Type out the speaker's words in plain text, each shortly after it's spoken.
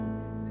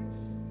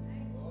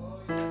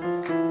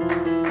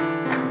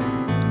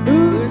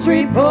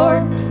Whose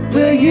report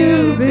will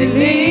you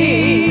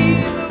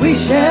believe? We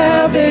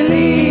shall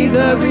believe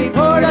the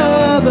report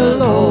of the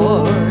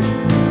Lord.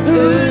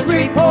 Whose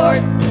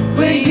report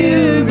will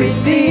you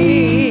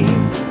receive?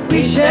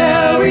 We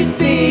shall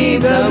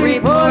receive the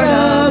report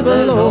of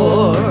the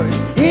Lord.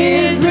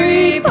 His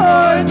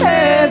report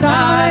says,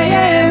 I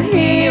am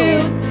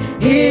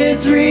healed.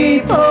 His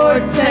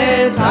report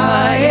says,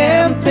 I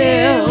am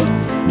filled.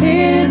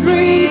 His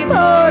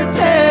report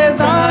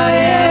says, I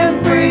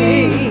am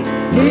free.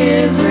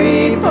 His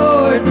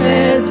report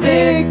says,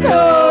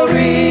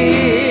 victory.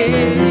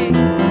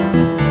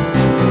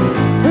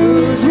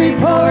 Whose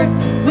report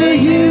will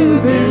you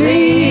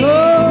believe?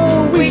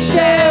 Oh, we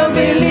shall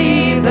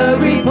believe the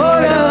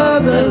report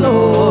of the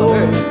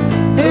Lord.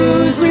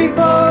 Whose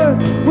report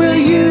will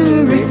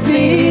you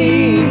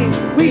receive?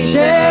 We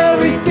shall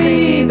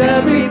receive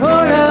the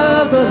report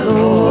of the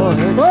Lord.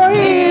 For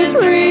his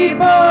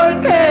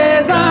report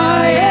says,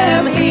 I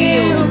am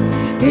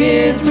healed.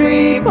 His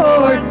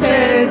report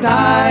says,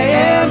 I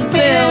am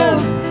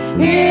filled.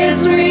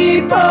 His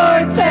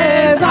report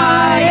says,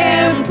 I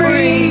am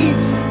free.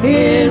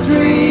 His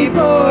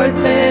report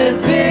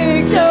says,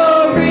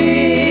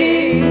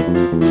 victory.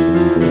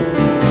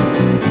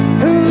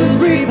 Whose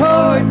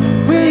report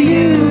will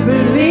you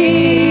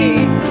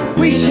believe?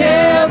 We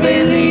shall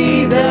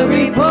believe the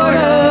report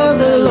of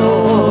the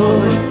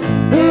Lord.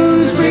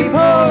 Whose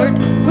report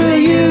will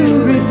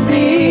you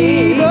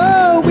receive?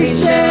 Oh, we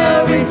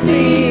shall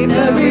receive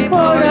the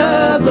report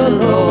of the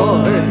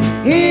Lord.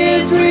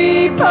 His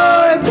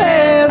report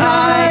says,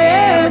 I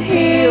am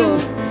healed.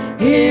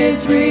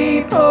 His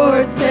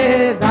report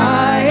says,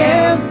 I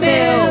am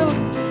filled.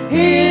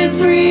 His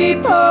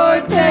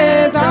report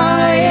says,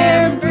 I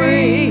am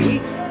free.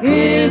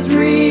 His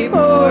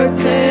report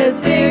says,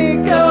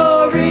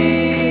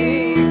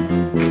 victory.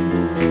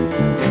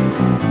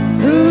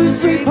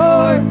 Whose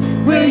report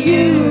will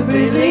you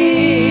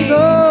believe?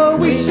 Oh,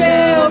 we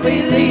shall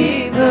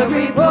believe the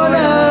report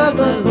of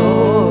the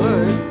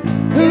Lord.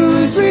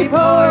 Whose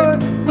report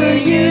will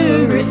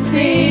you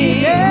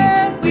receive?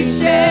 Yes, we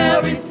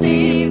shall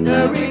receive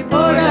the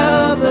report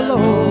of the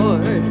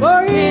Lord.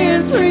 For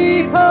his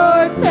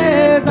report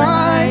says,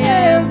 I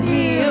am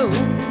healed.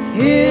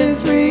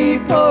 His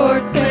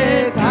report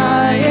says,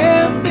 I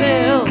am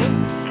filled.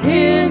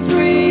 His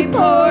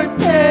report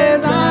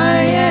says,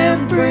 I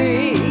am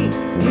free.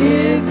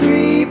 His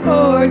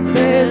report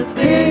says,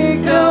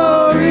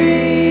 victory.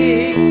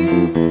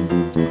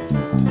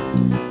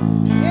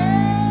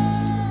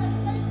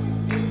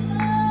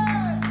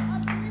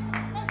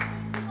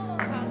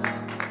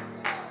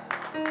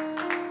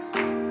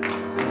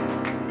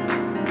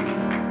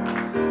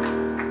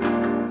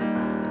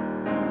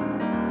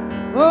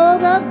 Oh,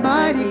 the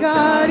mighty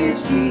God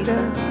is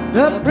Jesus,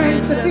 the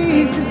Prince of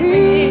Peace is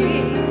He,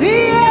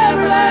 the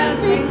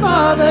everlasting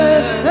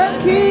Father, the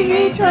King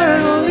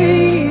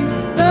eternally,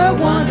 the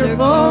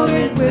wonderful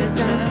in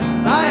wisdom,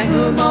 by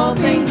whom all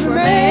things were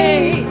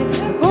made.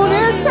 The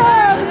fullness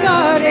of the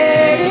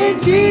Godhead in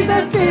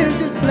Jesus is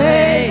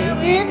displayed.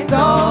 It's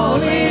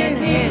all in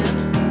Him.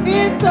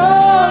 It's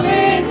all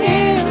in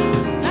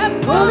Him. The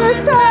fullness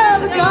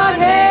of the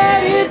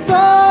Godhead. It's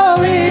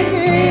all in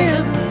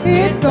Him.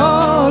 It's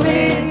all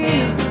in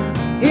Him.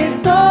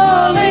 It's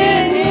all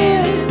in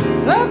Him.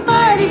 The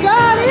mighty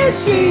God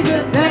is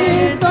Jesus, and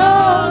it's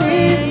all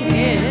in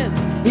Him.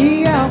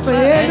 The Alpha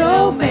and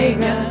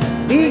Omega,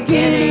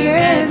 beginning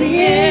and the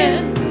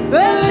end.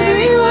 The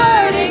living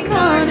Word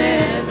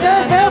incarnate,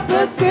 the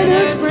helpless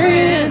sinner's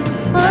friend.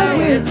 Our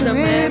wisdom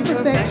and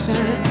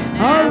perfection,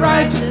 our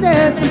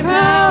righteousness and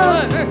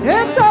power.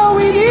 That's all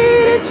we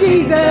need in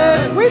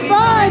Jesus. We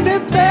find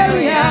this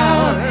very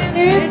hour.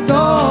 It's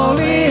all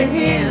in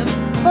Him.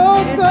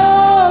 Oh, it's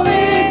all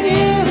in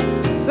Him.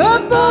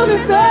 The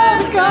fullness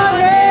of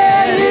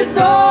Godhead. It's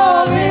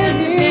all in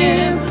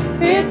Him.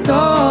 It's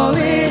all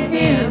in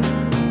Him.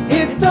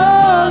 It's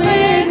all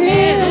in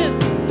Him.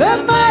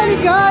 The mighty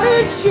God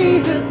is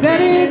Jesus,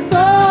 and it's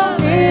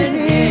all in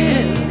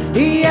Him.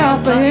 The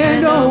Alpha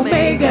and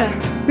Omega,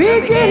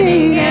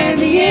 beginning and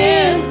the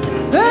end.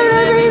 The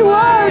living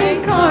Word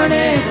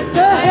incarnate,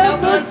 the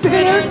helpless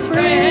sinner's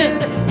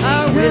friend.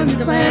 Our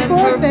wisdom and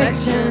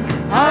perfection,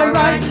 our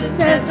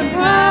righteousness and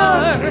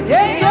power.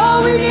 Yes,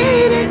 all we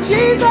need in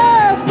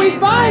Jesus, we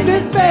find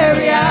this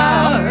very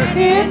hour.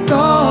 It's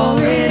all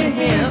in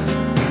Him.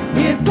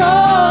 It's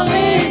all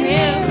in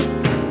Him.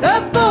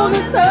 The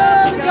fullness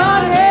of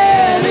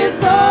Godhead.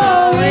 It's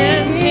all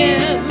in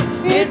Him.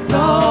 It's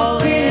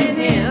all in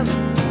Him.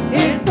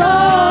 It's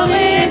all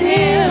in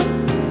Him.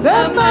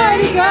 The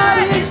mighty God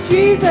is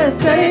Jesus,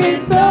 and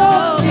it's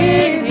all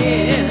in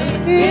Him.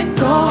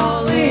 It's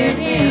all in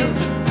Him.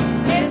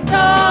 It's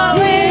all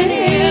in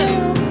Him.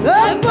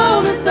 The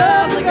fullness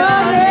of the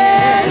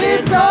Godhead.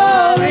 It's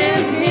all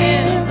in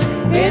Him.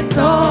 It's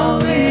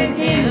all in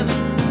Him.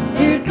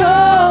 It's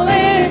all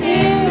in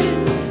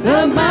Him.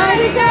 The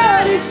mighty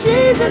God is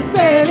Jesus,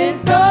 and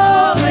it's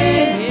all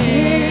in Him.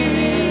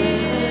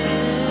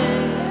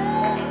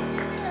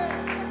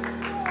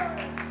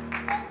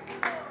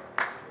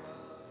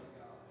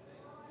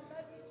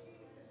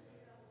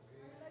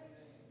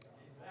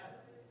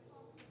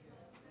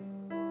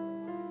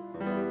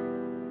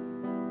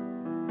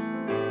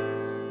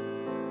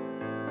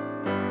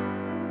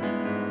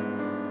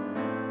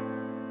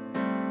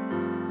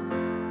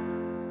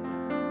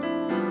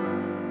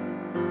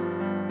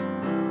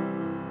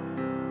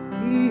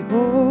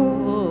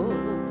 Oh,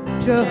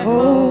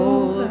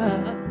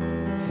 Jehovah,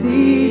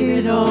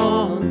 seated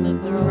on the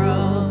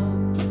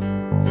throne.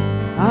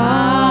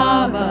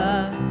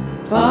 Abba,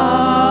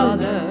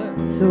 Father,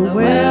 the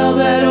well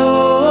that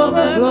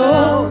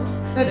overflows,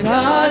 the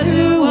God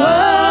who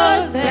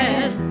was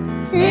and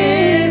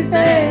is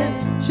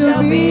and shall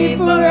be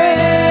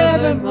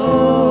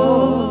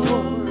forevermore.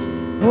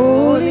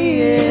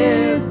 Holy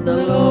is the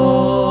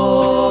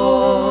Lord.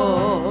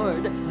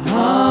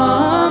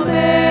 Amen.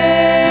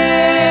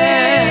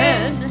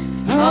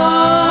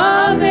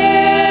 Amen.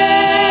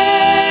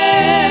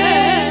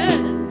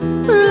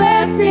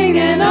 Blessing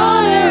and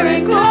honor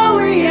and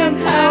glory and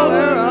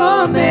power.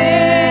 Amen.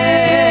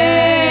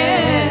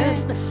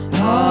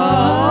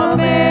 Amen.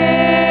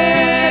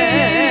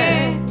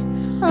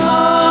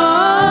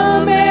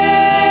 Amen.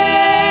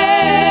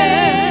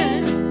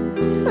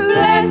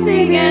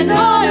 Blessing and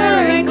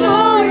honor and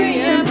glory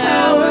and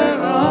power.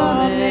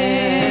 Amen.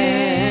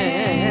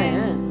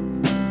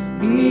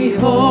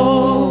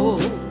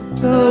 Behold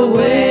the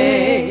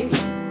way,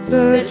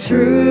 the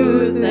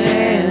truth,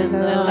 and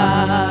the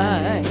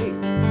light.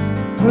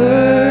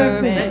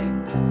 Perfect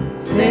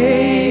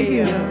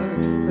Savior,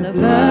 the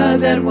blood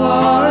that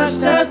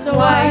washed us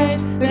white.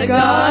 The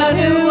God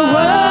who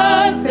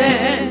was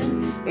and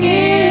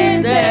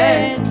is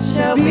and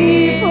shall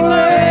be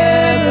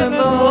forevermore.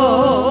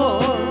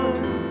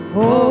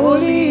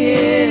 Holy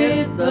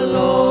is the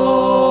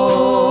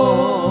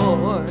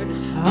Lord.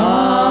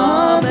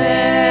 Amen.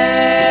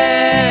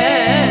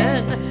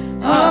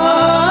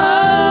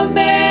 Amen.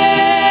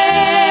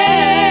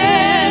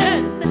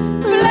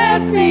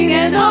 Blessing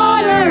and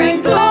honor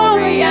and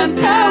glory and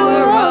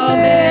power.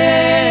 Amen.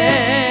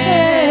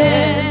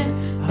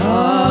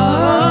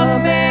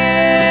 Amen.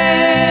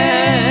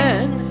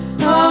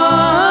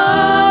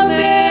 Amen.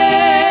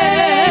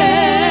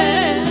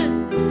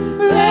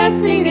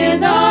 Blessing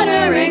and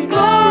honor and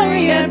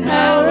glory and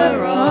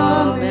power.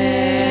 Amen.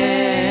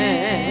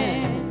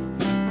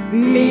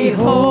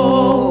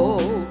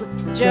 Behold,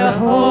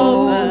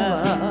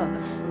 Jehovah,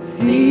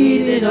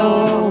 seated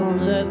on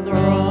the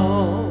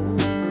throne.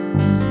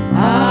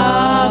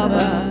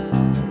 Abba,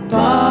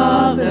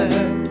 Father,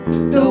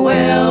 the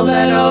well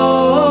that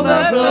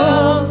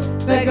overflows,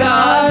 the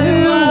God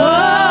who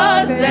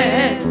was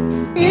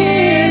and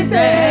is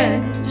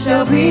and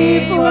shall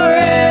be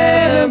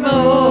forevermore.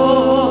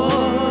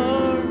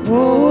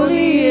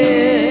 Holy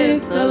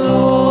is the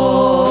Lord.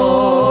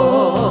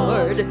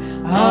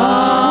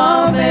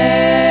 Amen.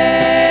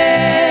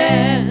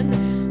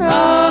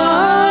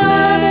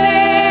 Amen.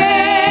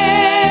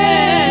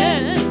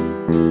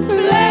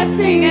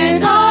 Blessing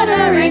and honor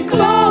and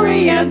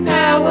glory and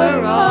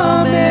power.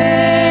 Amen.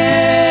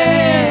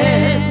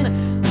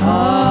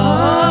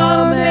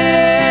 Amen.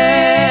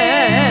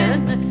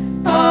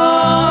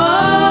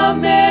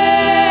 Amen.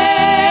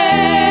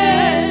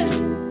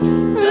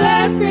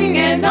 Blessing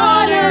and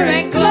honor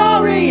and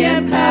glory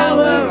and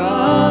power.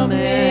 Amen.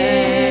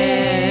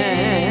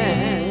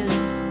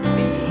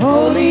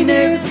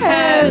 Holiness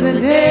has a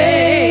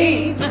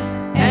name,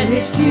 and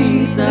it's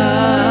Jesus.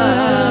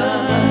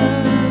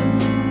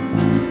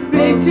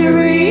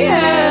 Victory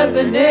has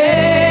a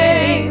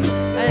name,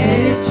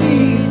 and it's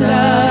Jesus.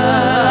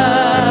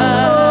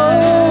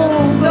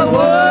 The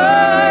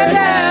Word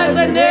has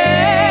a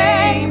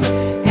name,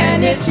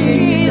 and it's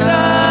Jesus.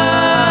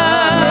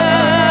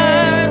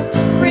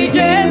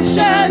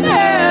 Redemption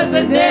has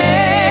a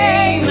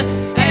name,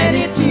 and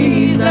it's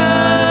Jesus.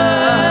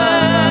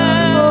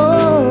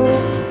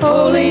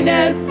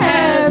 Holiness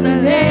has a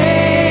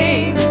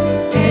name,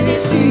 and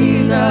it's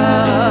Jesus.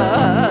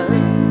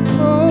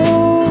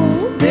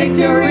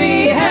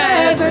 Victory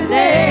has a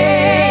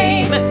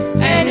name,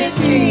 and it's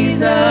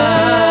Jesus.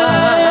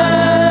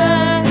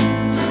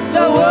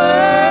 The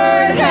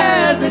Word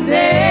has a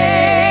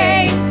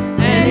name,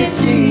 and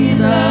it's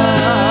Jesus.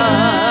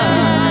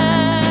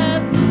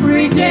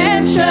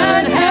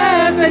 Redemption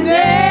has a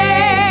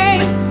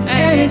name,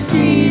 and it's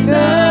Jesus.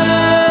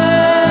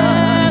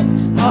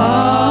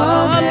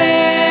 Amen.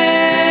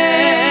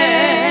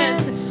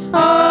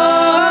 Amen.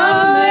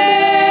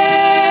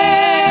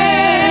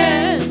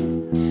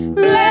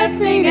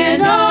 Blessing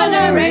and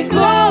honor and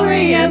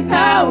glory and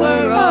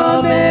power.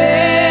 Amen.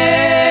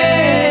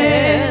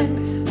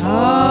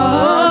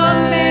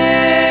 Amen.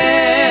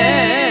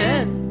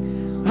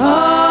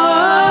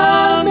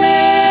 Amen.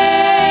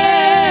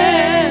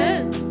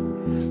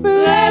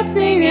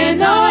 Blessing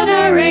and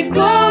honor and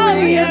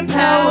glory and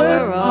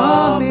power.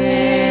 Amen.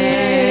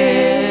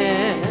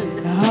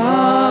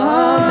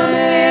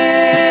 Amen.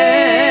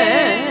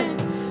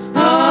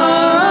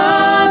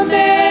 Amen.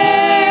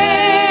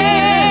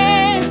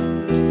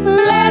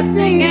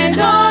 Blessing and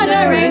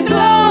honor and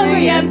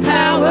glory and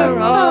power.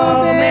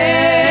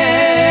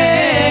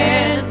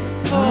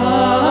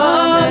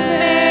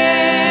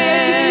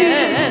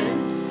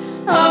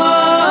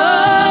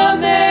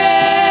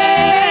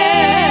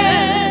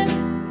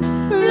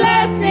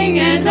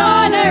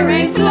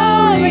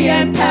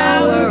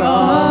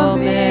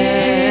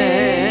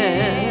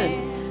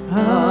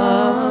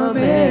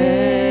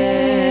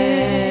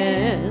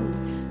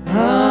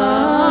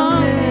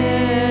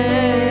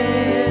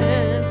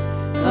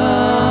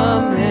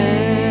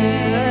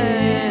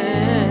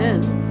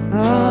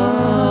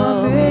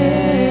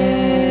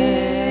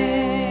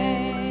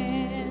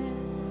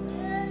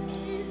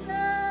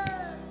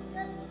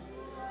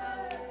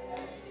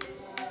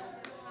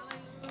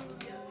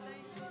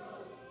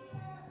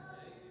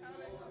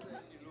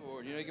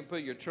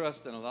 your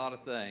trust in a lot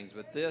of things,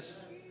 but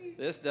this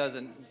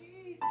doesn't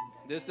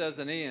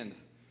end.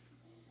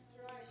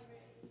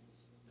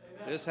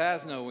 This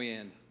has no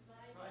end.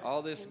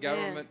 All this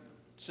government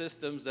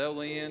systems, they'll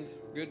end.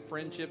 Good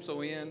friendships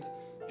will end.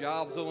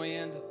 Jobs will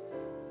end.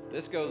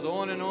 This goes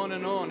on and on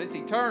and on. It's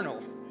eternal.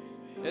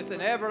 It's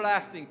an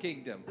everlasting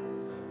kingdom.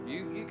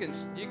 You can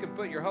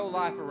put your whole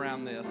life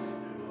around this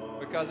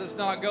because it's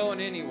not going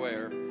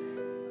anywhere.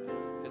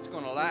 It's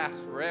going to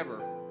last forever.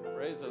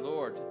 Praise the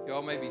Lord.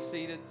 Y'all may be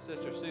seated.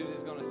 Sister Susie's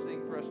going to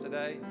sing for us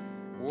today.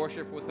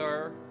 Worship with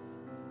her.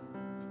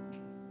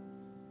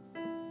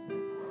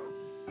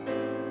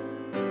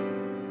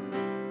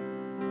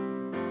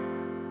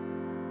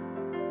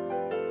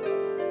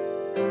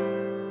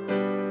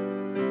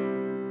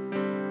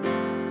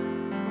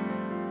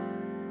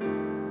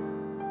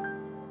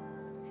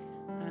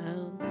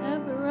 I'll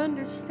never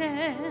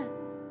understand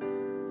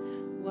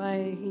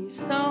why he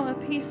saw a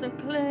piece of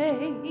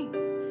clay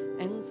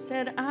and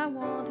said, I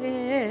want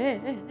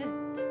it,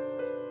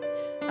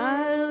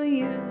 I'll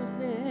use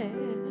it.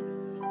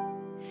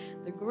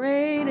 The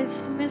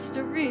greatest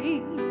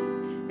mystery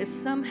is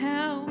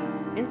somehow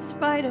in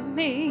spite of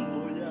me.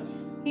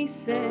 He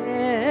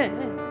said,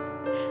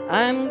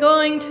 I'm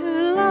going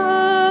to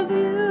love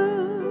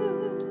you.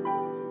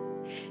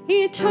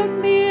 He took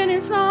me in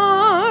his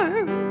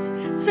arms,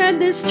 said,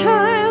 this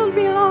child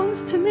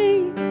belongs to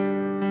me.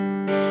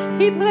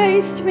 He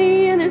placed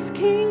me in his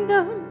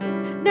kingdom.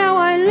 Now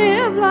I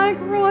live like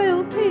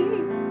royalty.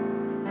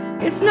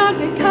 It's not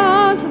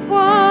because of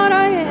what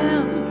I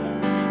am.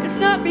 It's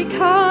not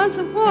because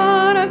of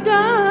what I've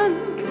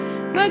done,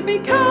 but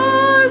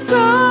because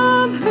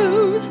of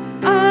whose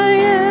I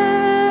am.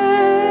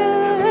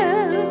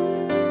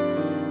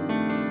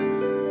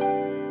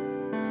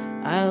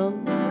 I'll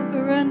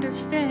never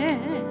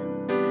understand.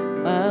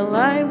 While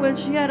I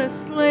was yet a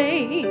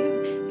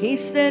slave, he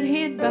said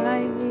he'd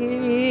buy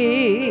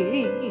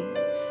me.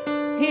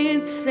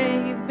 He'd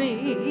save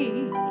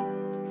me.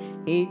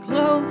 He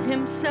clothed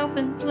himself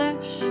in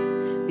flesh,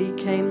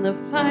 became the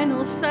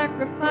final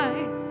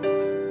sacrifice,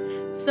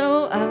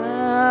 so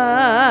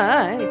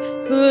I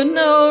could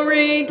know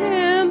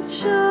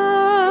redemption.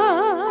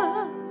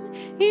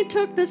 He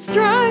took the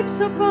stripes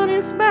upon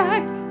his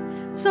back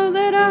so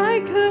that I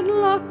could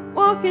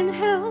walk in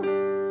health.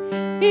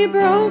 He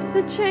broke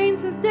the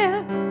chains of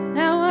death.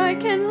 Now I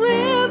can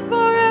live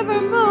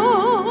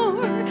forevermore.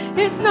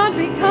 It's not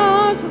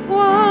because of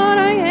what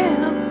I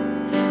am.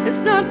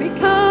 It's not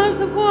because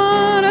of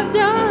what I've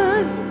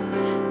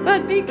done,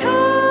 but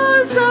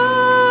because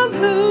of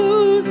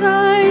whose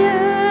I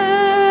am.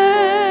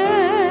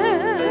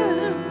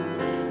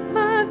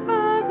 My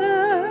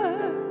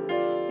Father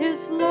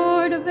is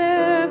Lord of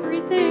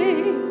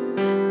everything,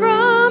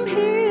 from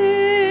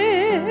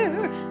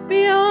here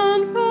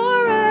beyond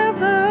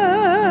forever.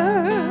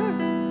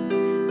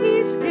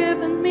 He's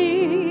given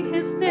me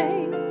his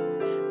name,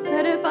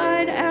 said if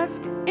I'd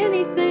ask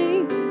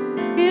anything,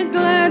 he'd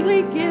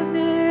gladly give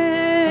it.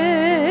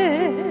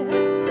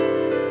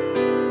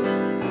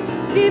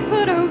 He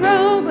put a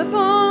robe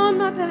upon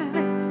my back.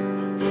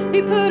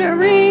 He put a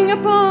ring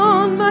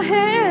upon my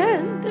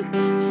hand.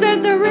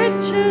 Said the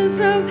riches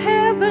of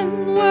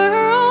heaven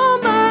were all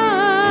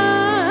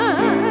mine.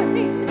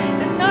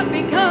 It's not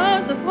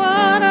because of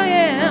what I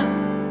am.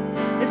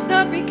 It's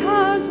not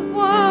because of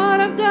what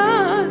I've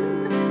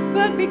done,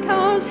 but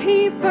because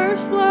he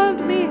first loved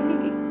me.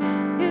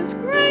 His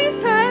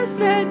grace has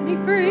set me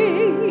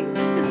free.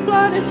 His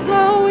blood is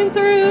flowing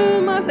through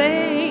my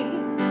veins.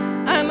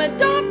 I'm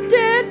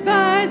adopted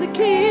by the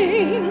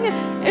King.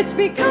 It's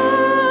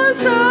because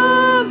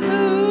of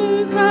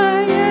whose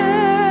I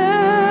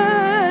am.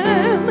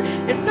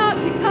 It's not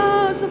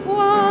because of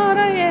what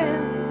I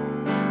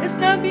am. It's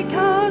not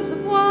because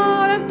of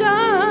what I've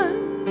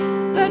done,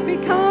 but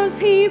because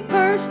he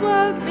first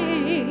loved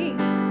me.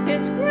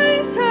 His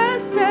grace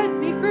has set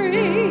me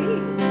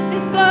free.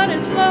 His blood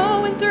is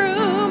flowing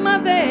through my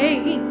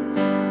veins.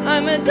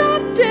 I'm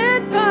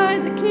adopted by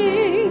the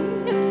King.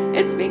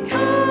 It's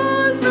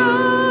because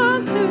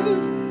of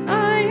whose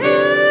I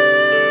am.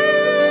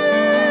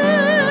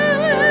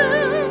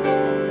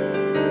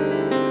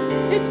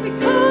 It's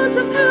because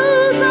of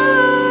whose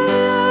I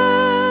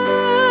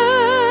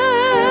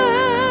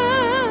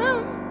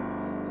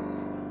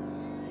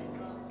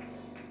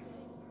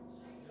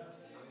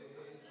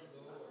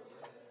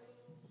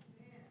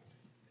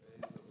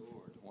am.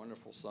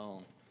 Wonderful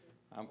song.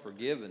 I'm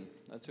forgiven.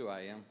 That's who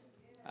I am.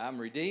 I'm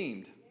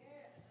redeemed.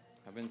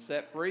 I've been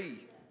set free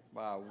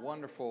by a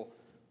wonderful,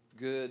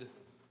 good,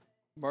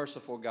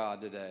 merciful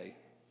God today.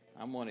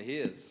 I'm one of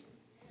his.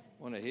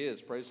 One of his.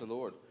 Praise the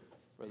Lord.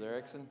 Brother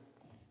Erickson,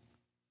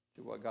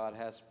 see what God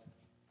has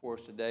for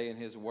us today in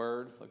his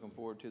word. Looking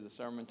forward to the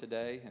sermon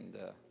today. And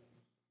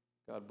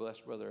God bless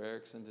Brother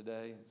Erickson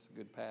today. He's a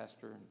good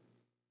pastor. And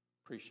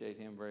appreciate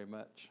him very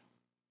much.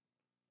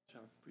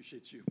 John,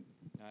 appreciate you.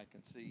 I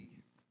can see.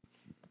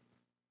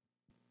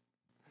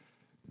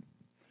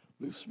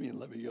 Loose me and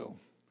let me go.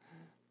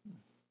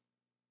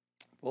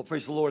 Well,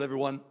 praise the Lord,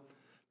 everyone.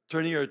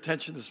 Turning your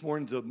attention this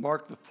morning to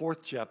Mark, the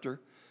 4th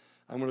chapter.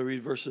 I'm going to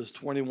read verses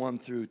 21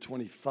 through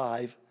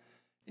 25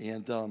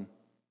 and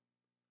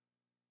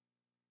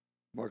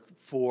Mark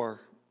 4,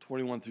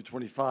 21 through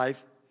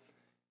 25.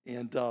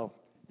 And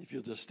if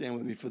you'll just stand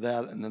with me for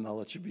that, and then I'll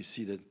let you be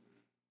seated.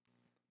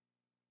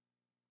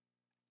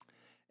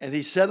 And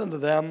he said unto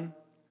them,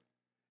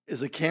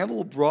 is a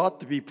candle brought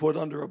to be put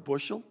under a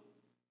bushel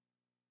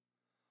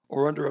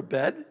or under a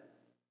bed,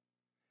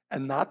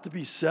 and not to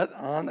be set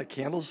on a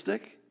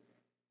candlestick?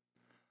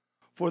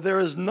 For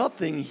there is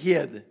nothing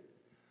hid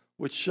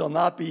which shall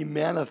not be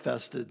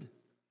manifested,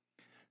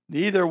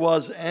 neither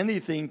was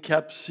anything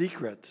kept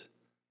secret,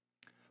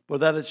 but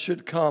that it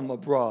should come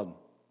abroad.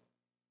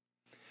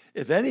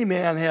 If any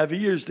man have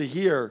ears to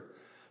hear,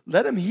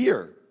 let him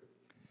hear.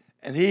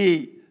 And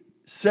he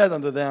said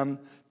unto them,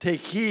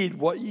 take heed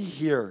what ye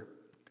hear.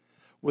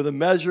 With a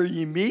measure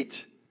ye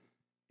mete,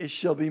 it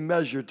shall be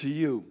measured to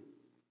you.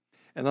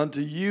 And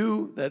unto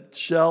you that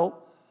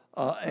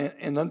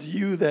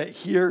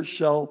hear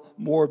shall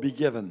more be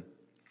given.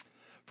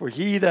 For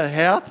he that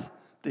hath,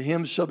 to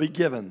him shall be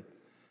given,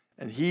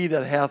 and he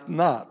that hath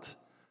not,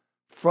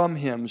 from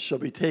him shall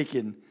be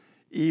taken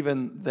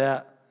even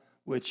that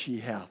which he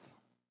hath.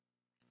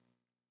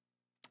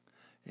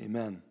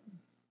 Amen.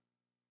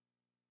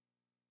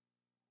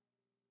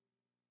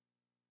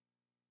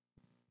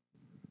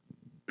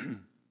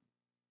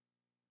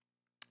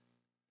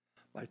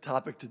 My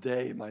topic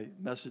today, my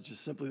message is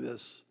simply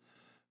this: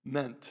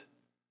 meant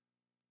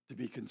to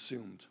be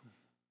consumed.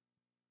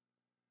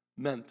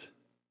 Meant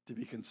to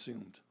be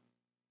consumed.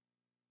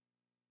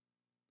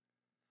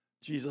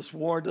 Jesus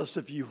warned us,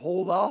 if you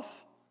hold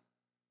off,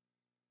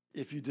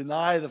 if you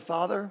deny the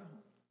Father,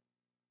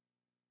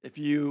 if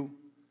you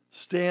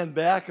stand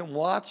back and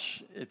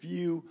watch, if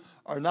you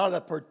are not a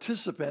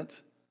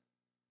participant,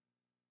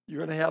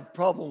 you're going to have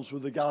problems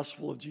with the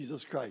gospel of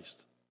Jesus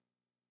Christ.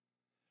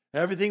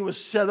 Everything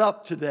was set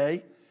up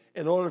today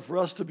in order for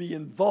us to be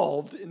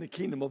involved in the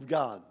kingdom of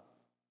God.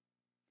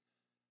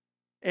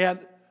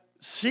 And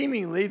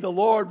seemingly, the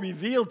Lord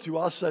revealed to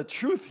us a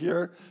truth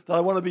here that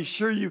I want to be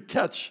sure you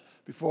catch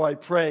before I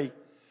pray.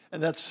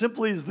 And that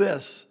simply is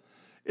this,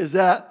 is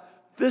that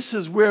this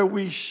is where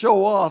we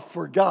show off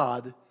for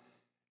God,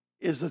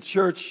 is the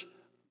church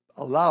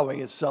allowing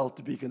itself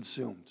to be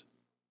consumed.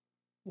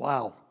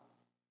 Wow.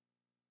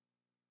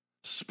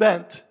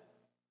 Spent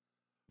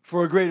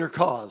for a greater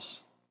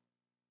cause.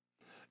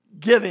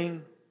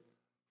 Giving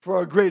for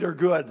a greater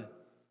good.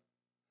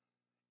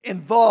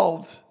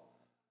 Involved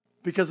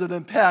because it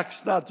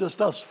impacts not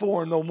just us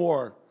four no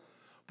more,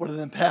 but it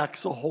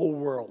impacts the whole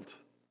world.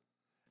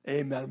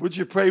 Amen. Would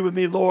you pray with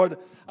me, Lord?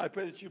 I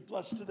pray that you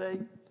bless today.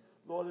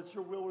 Lord, that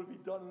your will would be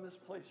done in this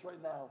place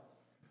right now.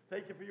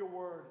 Thank you for your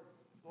word.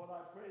 Lord,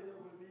 I pray that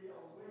it would be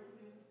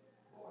awakening.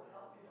 Lord,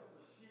 help me to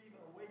perceive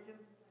and awaken.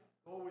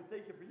 Lord, we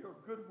thank you for your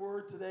good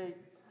word today.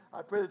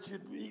 I pray that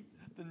you'd meet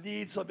the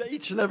needs of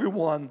each and every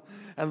one.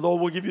 And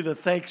Lord, we'll give you the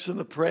thanks and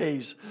the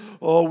praise.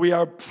 Oh, we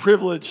are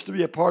privileged to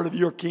be a part of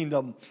your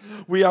kingdom.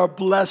 We are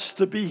blessed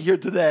to be here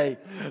today.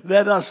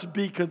 Let us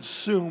be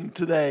consumed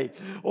today.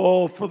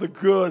 Oh, for the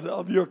good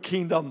of your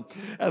kingdom.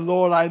 And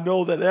Lord, I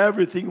know that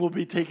everything will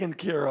be taken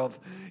care of.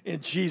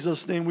 In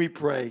Jesus' name we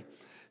pray.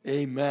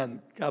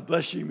 Amen. God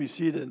bless you. You may be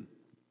seated.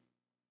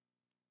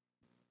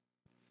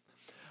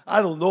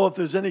 I don't know if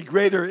there's any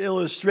greater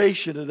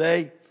illustration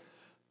today.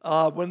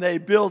 When they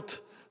built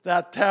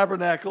that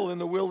tabernacle in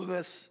the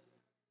wilderness,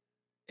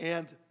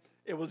 and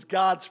it was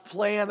God's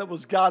plan, it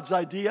was God's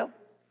idea.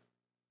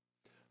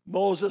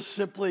 Moses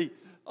simply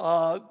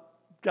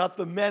got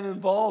the men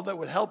involved that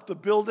would help to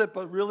build it,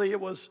 but really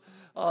it was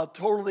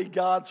totally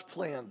God's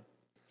plan.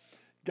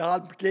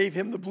 God gave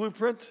him the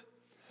blueprint.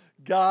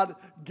 God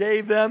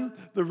gave them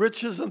the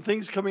riches and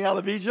things coming out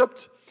of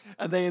Egypt,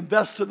 and they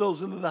invested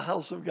those into the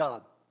house of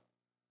God.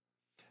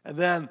 And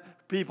then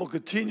people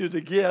continue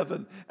to give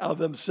and out of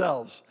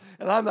themselves.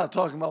 And I'm not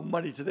talking about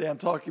money today. I'm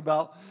talking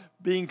about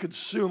being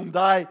consumed.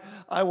 I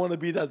want to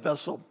be that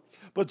vessel.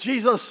 But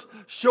Jesus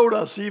showed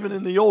us, even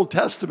in the Old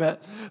Testament,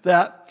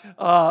 that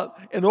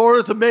in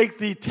order to make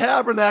the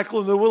tabernacle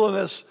in the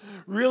wilderness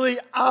really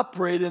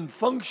operate and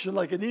function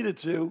like it needed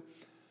to,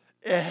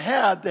 it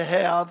had to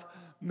have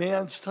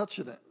man's touch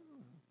in it.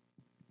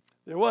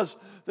 There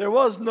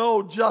was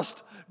no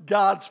just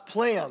God's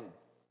plan.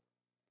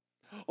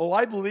 Oh,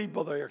 I believe,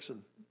 Brother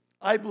Erickson.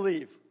 I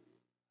believe.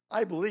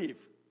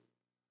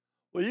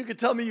 Well, you can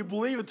tell me you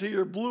believe until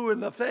you're blue in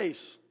the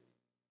face.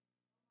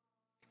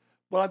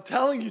 But I'm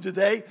telling you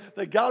today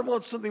that God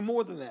wants something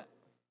more than that.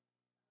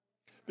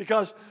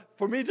 Because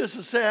for me just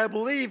to say I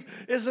believe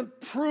isn't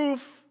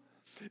proof,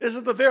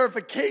 isn't the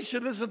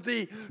verification, isn't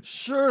the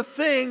sure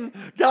thing.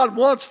 God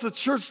wants the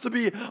church to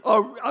be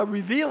a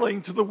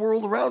revealing to the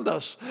world around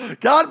us.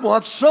 God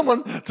wants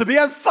someone to be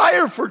on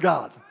fire for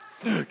God.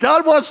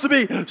 God wants to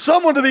be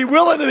someone to be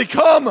willing to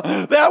become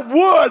that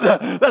wood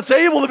that's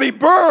able to be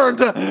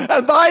burned.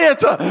 And by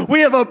it,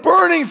 we have a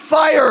burning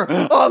fire,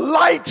 a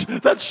light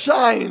that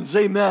shines.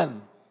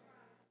 Amen.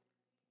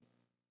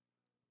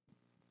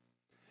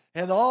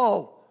 And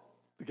all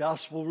the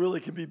gospel really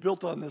can be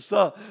built on this,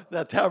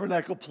 that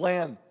tabernacle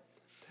plan.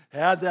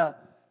 had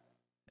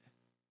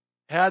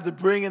to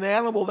bring an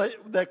animal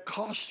that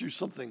cost you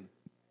something.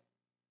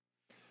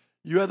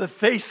 You had to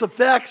face the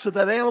facts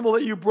that animal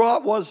that you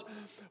brought was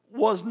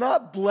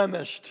not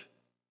blemished.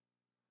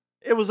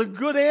 It was a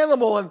good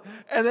animal, and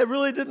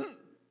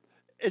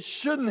it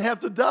shouldn't have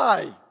to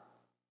die.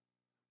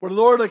 But in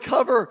order to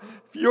cover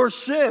your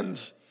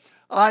sins,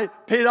 I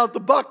paid out the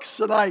bucks,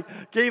 and I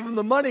gave him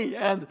the money,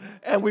 and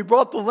we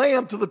brought the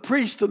lamb to the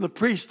priest, and the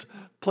priest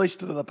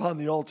placed it upon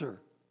the altar.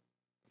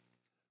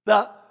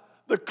 The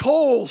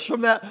coals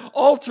from that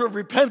altar of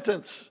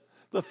repentance,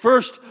 the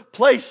first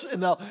place in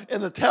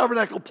the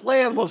tabernacle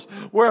plan was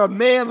where a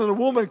man and a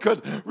woman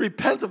could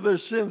repent of their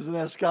sins and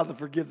ask God to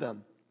forgive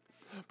them.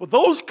 But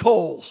those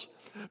coals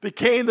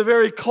became the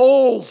very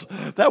coals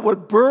that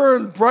would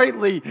burn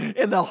brightly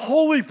in the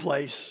holy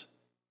place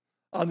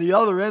on the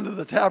other end of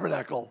the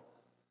tabernacle,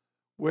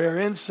 where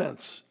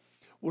incense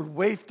would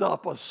waft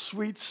up a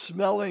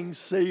sweet-smelling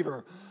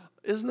savor.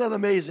 Isn't that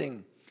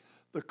amazing?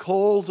 The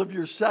coals of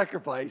your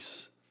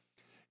sacrifice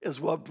is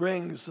what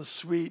brings the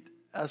sweet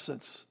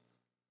essence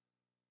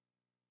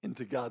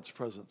into God's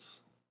presence.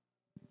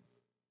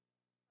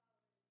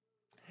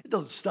 It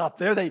doesn't stop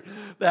there.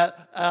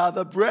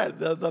 The bread,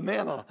 the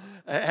manna,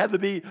 had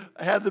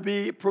to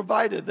be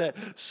provided. That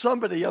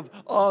somebody of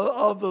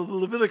the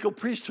Levitical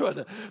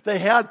priesthood, they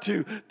had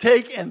to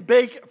take and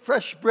bake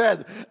fresh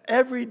bread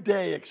every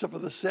day except for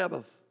the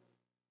Sabbath.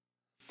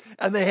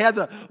 And they had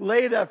to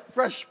lay that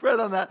fresh bread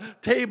on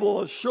that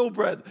table of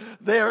showbread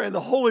there in the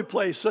holy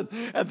place. And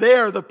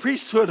there the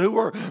priesthood who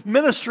were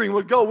ministering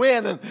would go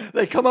in, and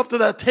they come up to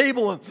that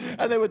table,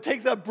 and they would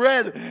take that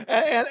bread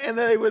and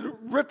they would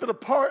rip it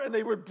apart and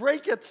they would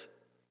break it,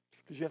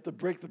 because you have to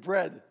break the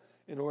bread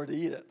in order to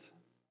eat it.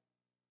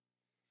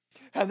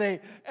 And they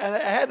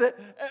had to,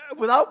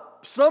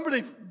 without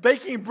somebody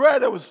baking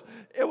bread, it was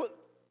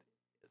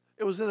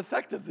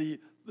ineffective.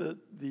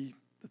 The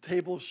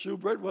table of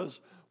showbread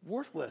was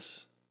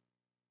worthless,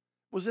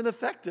 was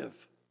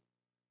ineffective,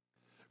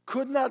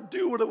 could not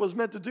do what it was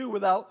meant to do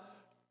without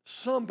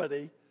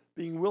somebody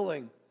being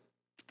willing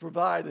to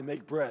provide and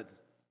make bread.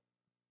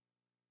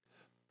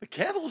 The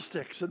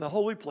candlesticks in the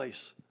holy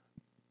place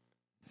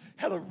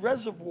had a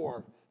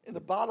reservoir in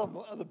the bottom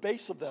of the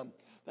base of them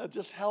that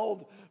just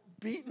held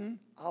beaten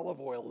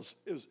olive oil.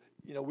 It was,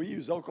 we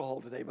use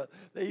alcohol today, but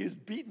they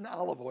used beaten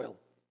olive oil.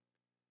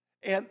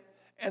 And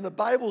the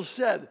Bible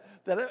said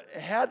that it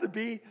had to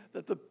be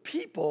that the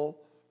people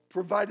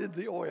provided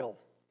the oil,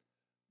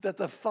 that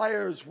the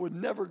fires would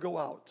never go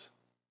out.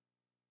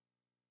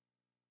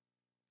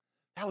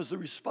 That was the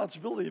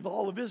responsibility of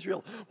all of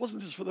Israel. It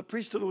wasn't just for the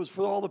priesthood, it was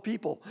for all the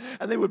people.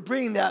 And they would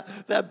bring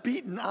that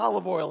beaten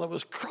olive oil. It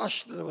was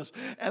crushed, and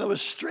it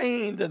was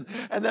strained, and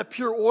that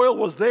pure oil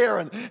was there,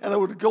 and it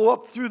would go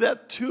up through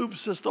that tube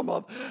system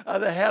and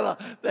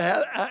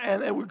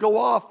it would go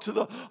off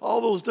to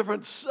all those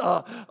different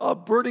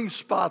burning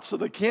spots of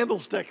the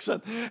candlesticks,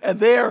 and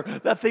there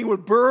that thing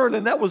would burn,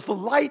 and that was the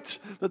light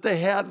that they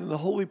had in the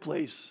holy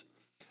place.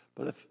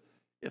 But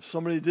if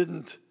somebody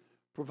didn't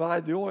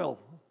provide the oil,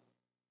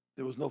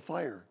 there was no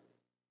fire.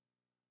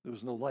 There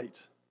was no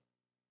light.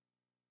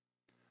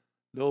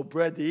 No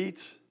bread to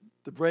eat,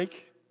 to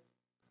break.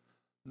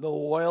 No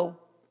oil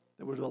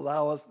that would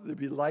allow us to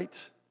be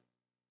light.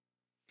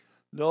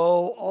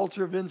 No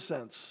altar of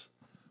incense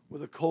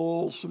with the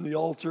coals from the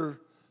altar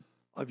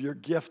of your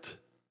gift,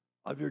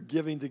 of your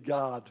giving to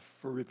God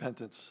for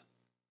repentance.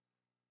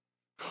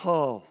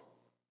 Oh,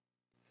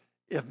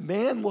 if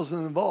man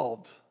wasn't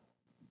involved,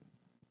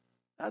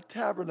 that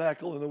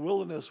tabernacle in the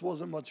wilderness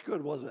wasn't much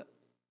good, was it?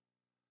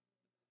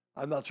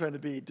 I'm not trying to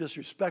be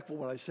disrespectful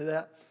when I say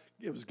that.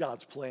 It was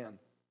God's plan.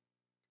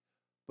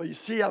 But you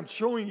see, I'm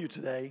showing you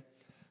today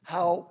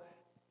how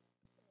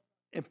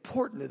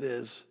important it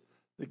is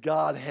that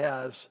God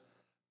has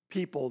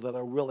people that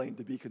are willing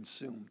to be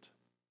consumed,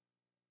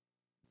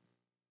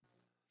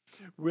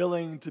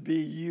 willing to be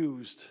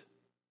used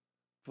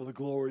for the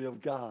glory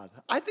of God.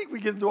 I think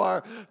we get into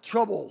our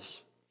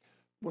troubles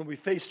when we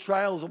face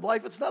trials of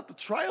life. It's not the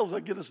trials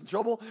that get us in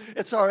trouble.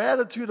 It's our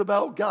attitude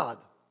about God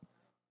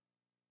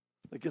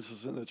that gets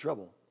us into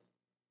trouble.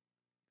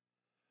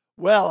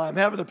 Well, I'm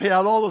having to pay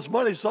out all this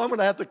money, so I'm going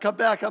to have to cut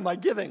back on my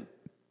giving.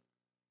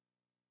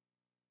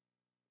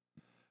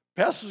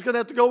 Pastor's going to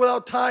have to go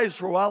without tithes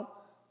for a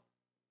while.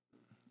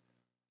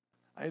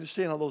 I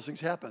understand how those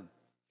things happen.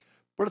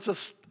 But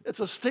it's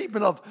a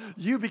statement of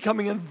you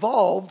becoming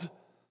involved.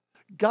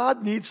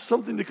 God needs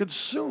something to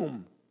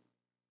consume.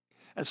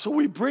 And so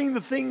we bring the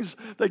things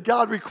that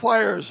God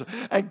requires,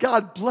 and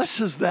God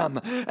blesses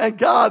them, and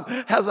God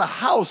has a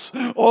house.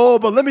 Oh,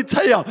 but let me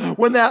tell you,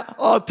 when that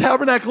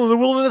tabernacle in the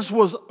wilderness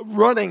was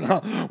running,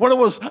 when it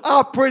was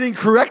operating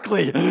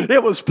correctly,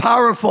 it was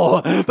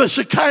powerful. The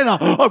Shekinah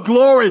of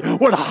glory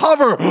would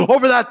hover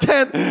over that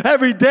tent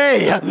every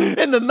day.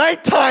 In the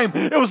nighttime,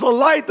 it was a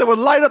light that would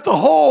light up the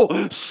whole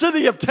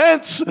city of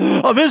tents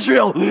of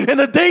Israel. In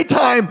the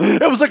daytime,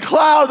 it was a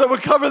cloud that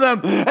would cover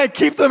them and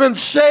keep them in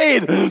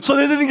shade so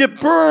they didn't get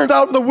burned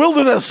out in the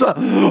wilderness.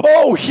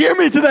 Oh, hear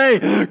me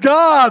today.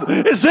 God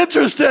is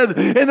interested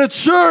in the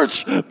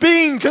church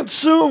being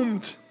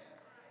consumed.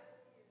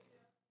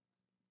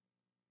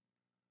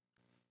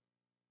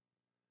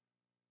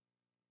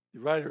 The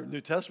writer of the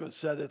New Testament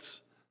said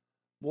it's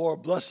more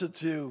blessed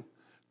to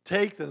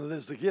take than it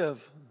is to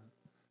give.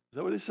 Is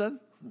that what he said?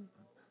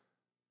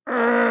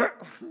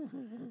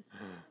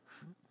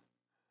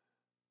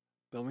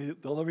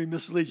 Don't let me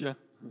mislead you.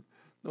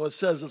 No, it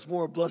says it's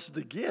more blessed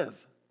to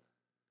give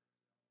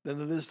than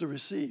it is to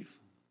receive.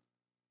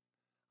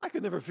 I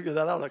could never figure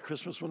that out at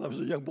Christmas when I was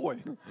a young boy.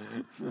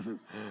 It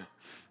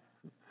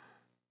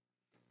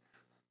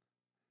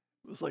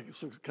was like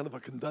some kind of a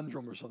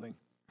conundrum or something.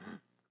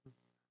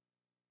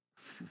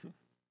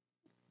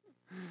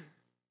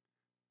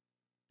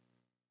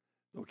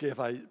 Okay, if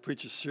I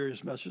preach a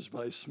serious message,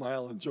 but I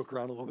smile and joke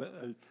around a little bit,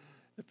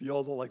 if you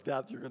all don't like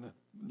that, you're going to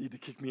need to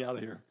kick me out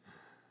of here.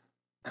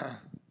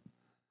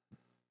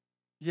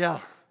 Yeah,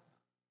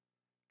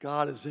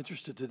 God is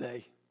interested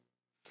today.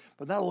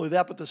 But not only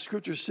that, but the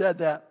scripture said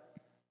that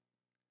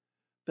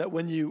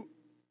when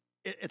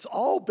it's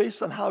all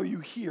based on how you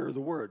hear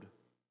the word.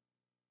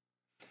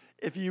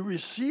 If you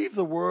receive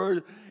the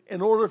word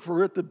in order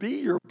for it to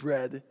be your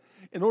bread,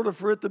 in order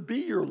for it to be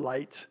your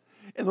light,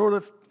 in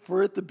order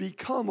for it to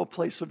become a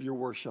place of your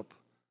worship,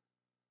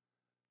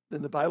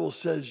 then the Bible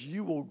says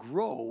you will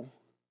grow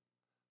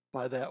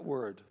by that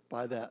word,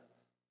 by that.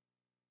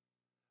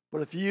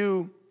 But if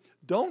you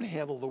don't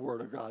handle the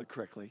word of God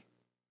correctly,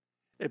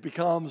 it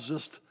becomes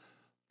just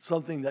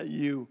something that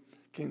you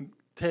can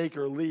take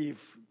or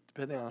leave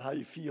depending on how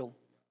you feel.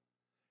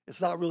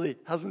 It's not really,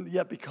 hasn't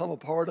yet become a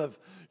part of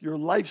your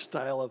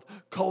lifestyle of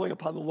calling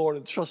upon the Lord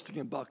and trusting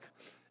Him, Buck,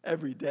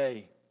 every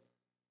day.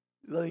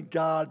 Letting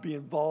God be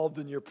involved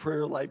in your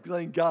prayer life,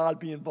 letting God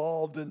be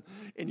involved in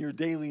your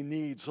daily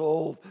needs.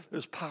 Oh,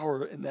 there's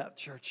power in that,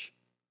 church.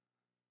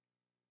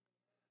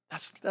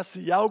 That's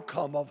the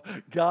outcome of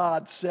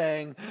God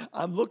saying,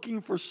 I'm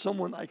looking for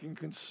someone I can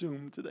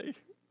consume today.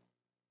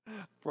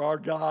 For our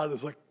God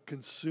is a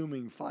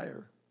consuming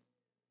fire.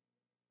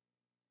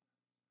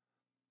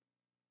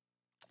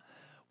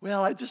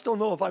 Well, I just don't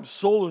know if I'm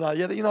sold or not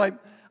yet. You know,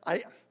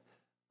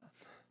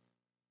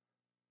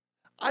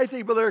 I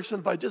think, Brother Erickson,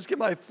 if I just get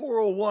my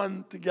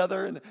 401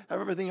 together and have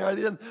everything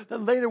ready, then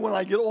later when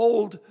I get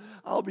old,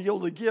 I'll be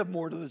able to give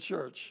more to the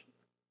church.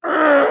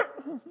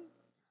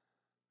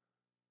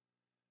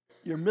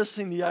 You're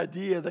missing the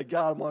idea that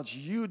God wants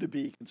you to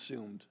be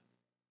consumed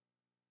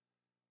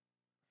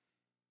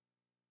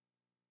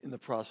in the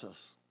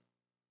process.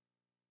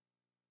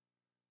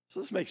 So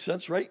this makes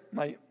sense, right?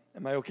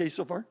 Am I okay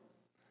so far?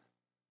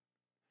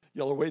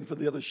 Y'all are waiting for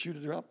the other shoe to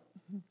drop?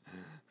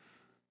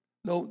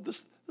 No,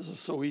 this is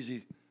so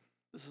easy.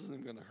 This isn't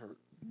even going to hurt.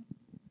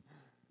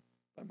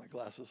 Find my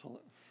glasses, hold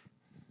it.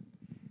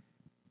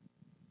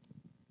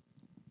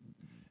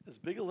 As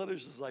big a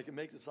letters as I can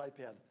make this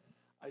iPad,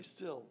 I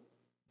still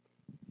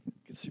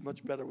can see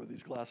much better with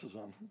these glasses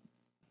on.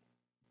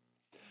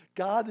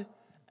 God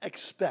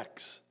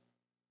expects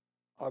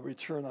a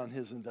return on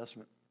His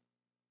investment.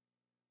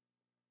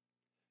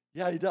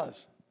 Yeah, He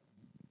does.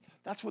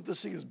 That's what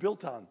this thing is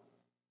built on.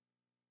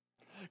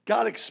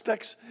 God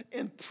expects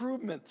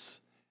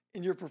improvements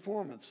in your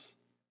performance.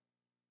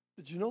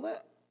 Did you know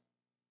that?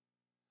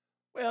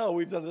 Well,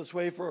 we've done it this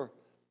way for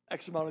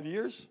X amount of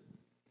years.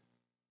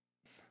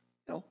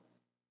 You know,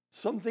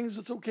 some things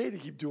it's okay to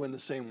keep doing the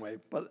same way,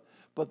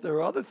 but there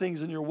are other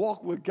things in your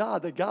walk with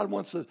God that God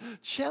wants to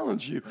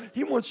challenge you.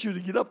 He wants you to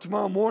get up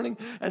tomorrow morning,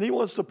 and He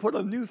wants to put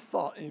a new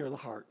thought in your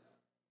heart.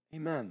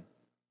 Amen.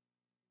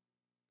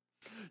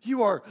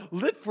 You are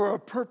lit for a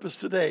purpose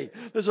today.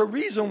 There's a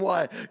reason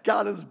why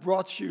God has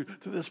brought you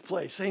to this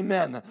place.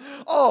 Amen.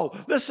 Oh,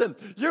 listen,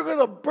 you're going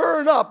to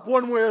burn up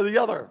one way or the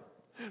other.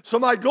 So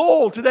my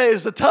goal today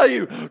is to tell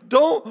you,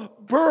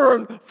 don't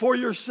burn for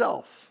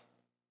yourself.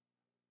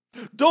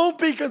 Don't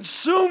be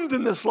consumed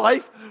in this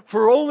life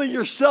for only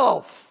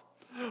yourself.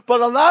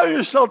 But allow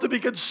yourself to be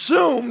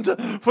consumed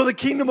for the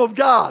kingdom of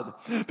God.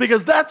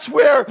 Because that's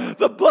where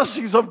the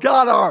blessings of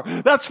God are.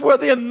 That's where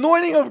the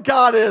anointing of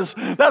God is.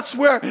 That's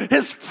where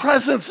His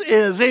presence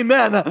is.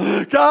 Amen.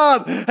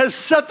 God has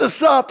set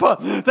this up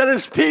that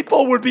His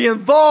people would be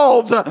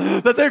involved,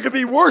 that there could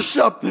be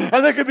worship,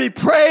 and there could be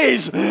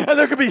praise, and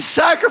there could be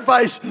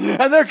sacrifice,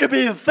 and there could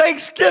be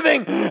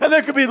thanksgiving, and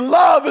there could be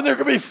love, and there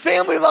could be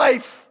family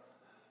life,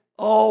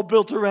 all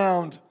built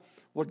around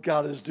what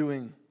God is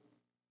doing.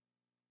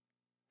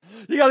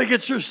 You got to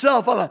get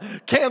yourself on a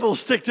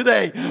candlestick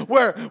today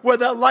where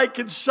that light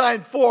can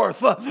shine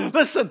forth.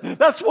 Listen,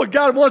 that's what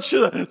God wants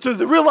you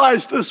to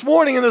realize this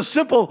morning in a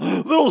simple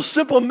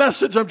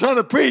message I'm trying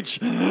to preach.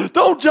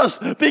 Don't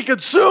just be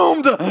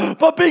consumed,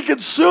 but be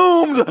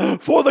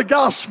consumed for the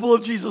gospel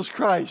of Jesus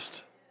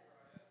Christ.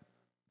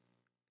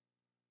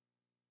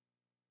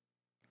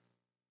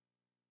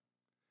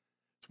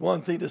 It's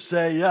one thing to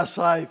say, yes,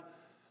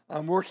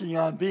 I'm working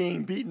on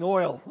being beaten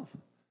oil.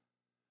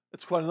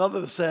 It's quite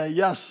another to say,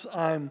 yes,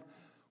 I'm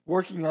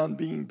working on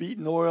being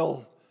beaten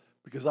oil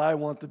because I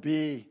want to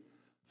be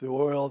the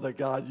oil that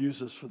God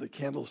uses for the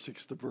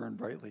candlesticks to burn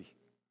brightly.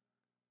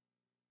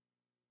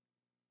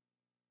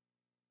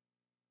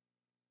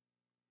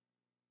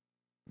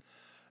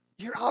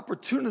 Your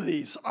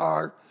opportunities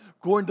are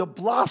going to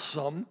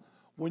blossom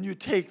when you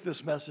take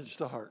this message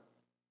to heart.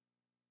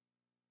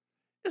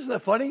 Isn't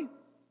that funny?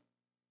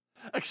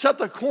 Except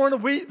the corn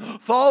and wheat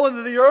fall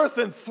into the earth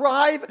and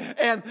thrive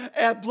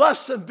and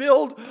bless and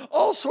build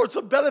all sorts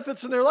of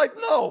benefits in their life.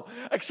 No,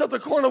 except the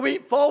corn and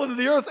wheat fall into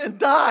the earth and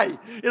die.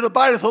 It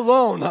abideth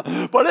alone.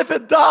 But if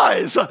it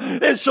dies,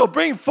 it shall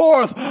bring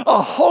forth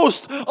a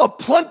host of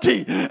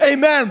plenty.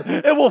 Amen.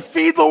 It will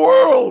feed the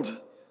world.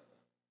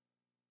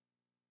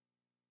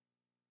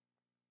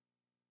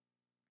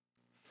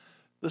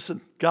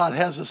 Listen, God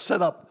has us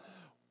set up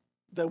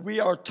that we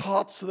are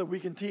taught so that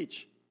we can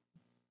teach.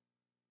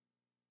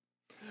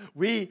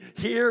 We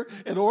hear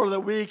in order that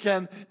we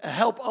can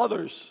help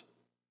others.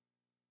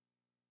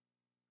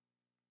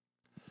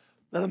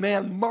 Let a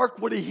man mark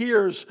what he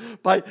hears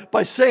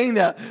by saying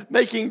that,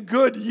 making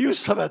good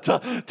use of it,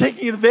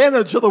 taking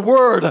advantage of the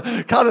word.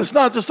 God, it's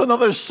not just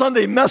another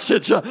Sunday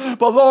message, but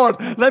Lord,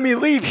 let me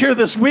leave here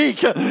this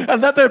week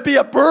and let there be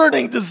a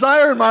burning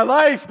desire in my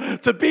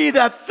life to be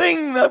that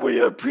thing that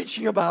we are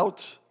preaching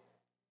about.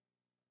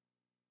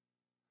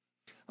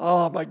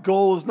 Oh, my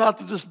goal is not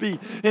to just be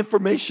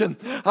information.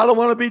 I don't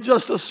want to be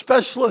just a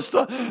specialist.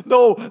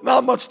 No,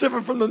 not much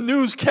different from the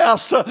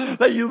newscast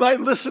that you might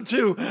listen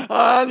to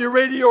on your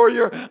radio or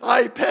your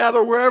iPad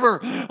or wherever.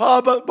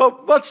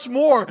 But much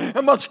more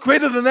and much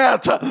greater than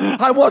that.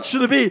 I want you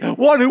to be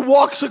one who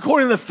walks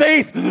according to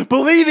faith,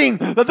 believing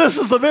that this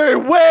is the very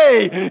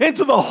way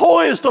into the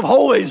holiest of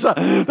holies.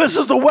 This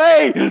is the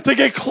way to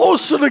get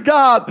closer to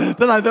God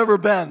than I've ever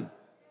been.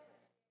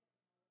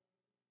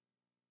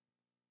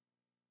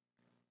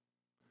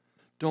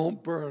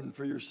 Don't burn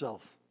for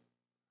yourself.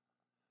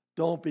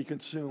 Don't be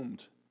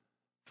consumed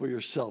for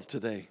yourself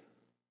today.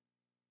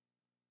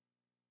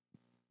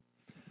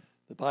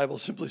 The Bible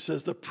simply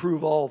says to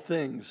prove all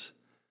things,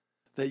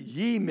 that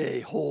ye may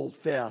hold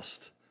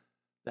fast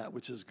that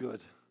which is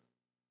good.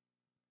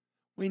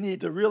 We need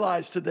to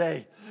realize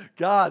today,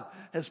 God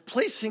is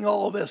placing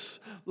all this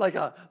like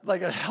a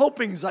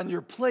helpings on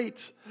your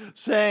plate,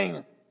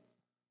 saying,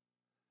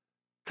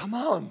 come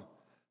on,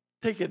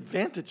 take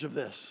advantage of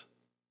this.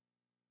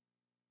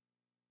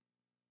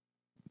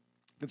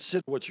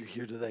 Consider what you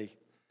hear today.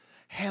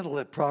 Handle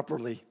it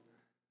properly.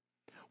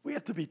 We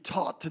have to be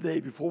taught today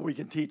before we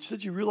can teach.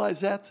 Did you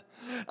realize that?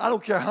 I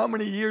don't care how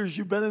many years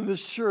you've been in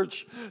this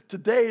church.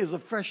 Today is a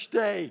fresh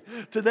day.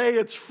 Today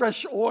it's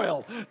fresh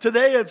oil.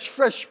 Today it's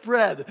fresh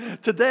bread.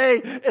 Today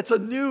it's a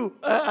new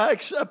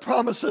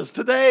promises.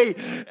 Today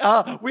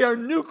we are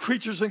new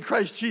creatures in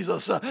Christ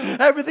Jesus.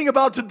 Everything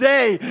about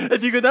today,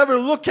 if you could ever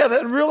look at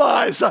it and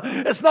realize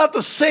it's not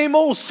the same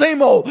old,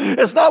 same old.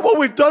 It's not what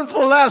we've done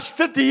for the last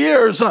 50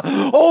 years.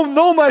 Oh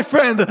no, my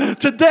friend.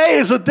 Today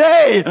is a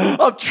day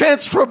of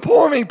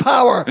transforming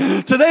power.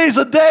 Today's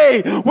a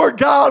day where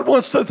God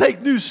wants to take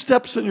new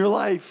steps in your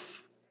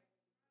life.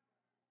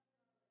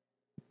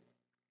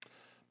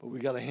 But we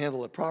got to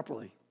handle it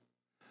properly.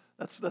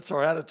 That's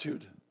our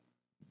attitude.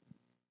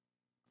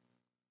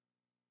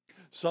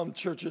 Some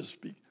churches,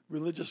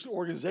 religious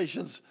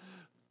organizations,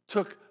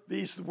 took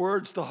these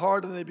words to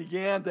heart and they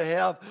began to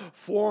have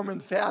form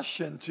and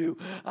fashion to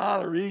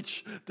honor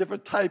each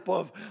different type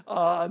of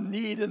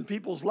need in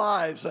people's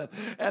lives.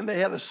 And they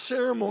had a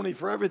ceremony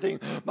for everything.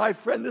 My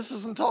friend, this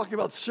isn't talking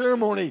about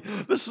ceremony.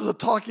 This is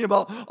talking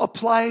about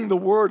applying the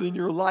word in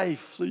your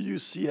life so you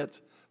see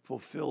it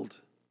fulfilled.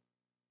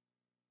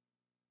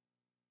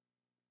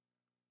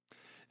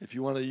 If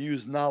you want to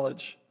use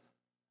knowledge,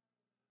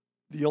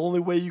 the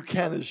only way you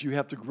can is you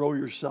have to grow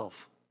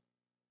yourself.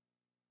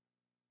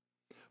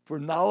 For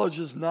knowledge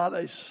is not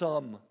a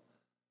sum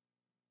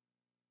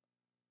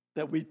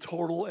that we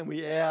total and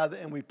we add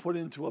and we put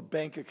into a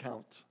bank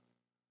account.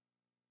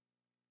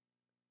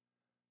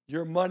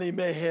 Your money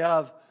may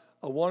have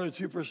a 1 or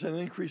 2%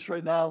 increase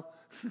right now.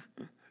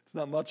 It's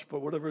not much,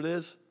 but whatever it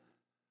is.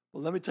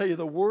 Well, let me tell you,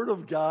 the Word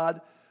of God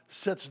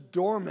sits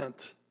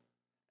dormant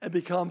and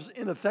becomes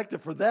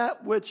ineffective. For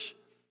that which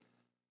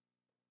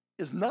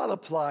is not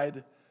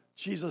applied,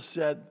 Jesus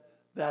said,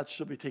 that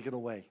shall be taken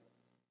away.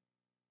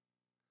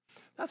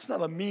 That's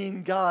not a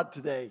mean God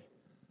today.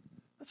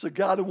 That's a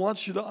God who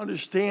wants you to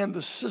understand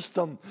the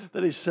system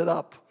that He set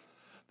up.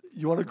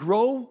 You want to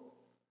grow?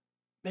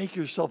 Make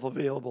yourself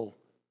available.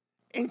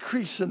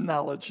 Increase in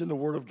knowledge in the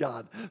Word of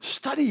God.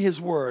 Study His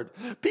Word.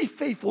 Be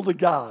faithful to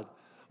God.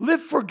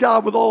 Live for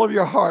God with all of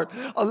your heart.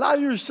 Allow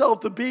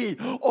yourself to be,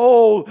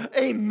 oh,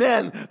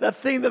 amen, that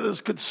thing that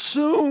is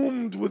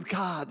consumed with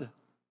God.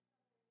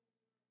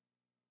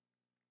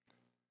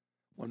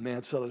 One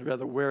man said, I'd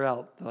rather wear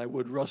out than I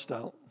would rust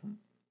out.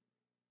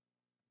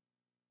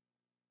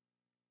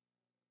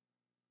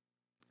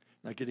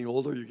 Not getting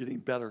older, you're getting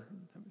better.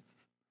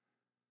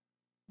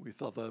 We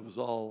thought that was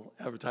all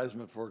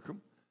advertisement for,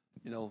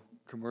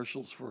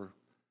 commercials for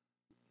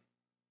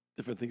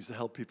different things to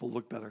help people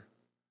look better.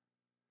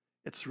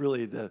 It's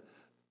really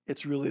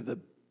the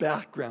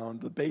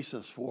background, the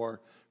basis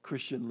for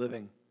Christian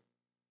living,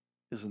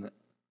 isn't it?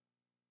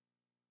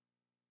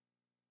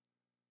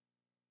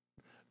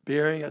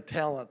 Bearing a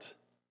talent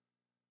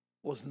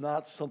was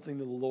not something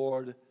that the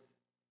Lord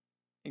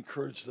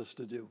encouraged us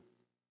to do.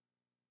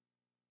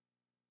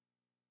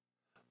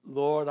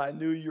 Lord, I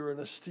knew you were an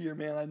austere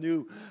man. I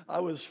knew I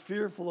was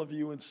fearful of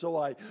you, and so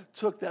I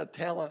took that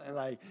talent and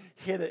I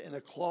hid it in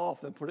a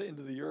cloth and put it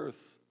into the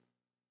earth.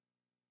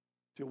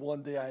 Till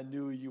one day I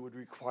knew you would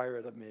require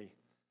it of me.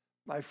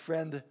 My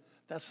friend,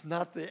 that's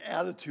not the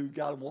attitude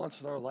God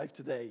wants in our life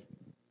today.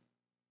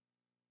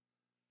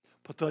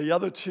 But the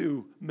other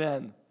two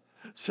men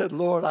said,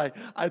 Lord,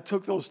 I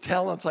took those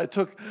talents, I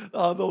took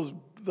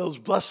those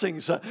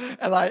blessings,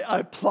 and I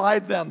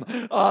applied them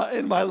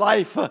in my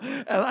life, and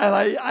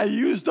I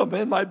used them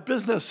in my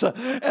business,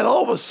 and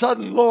all of a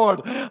sudden,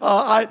 Lord,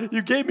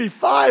 you gave me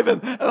 5,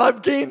 and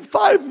I've gained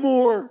 5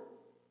 more.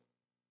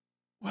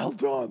 Well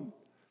done,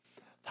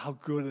 thou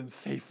good and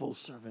faithful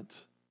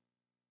servant.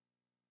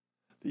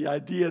 The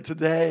idea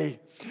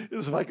today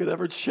is, if I could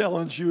ever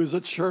challenge you as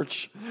a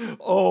church,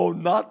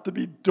 not to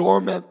be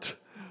dormant,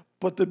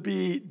 but to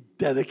be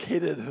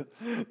dedicated,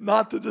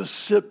 not to just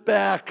sit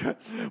back,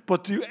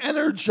 but to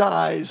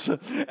energize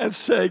and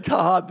say,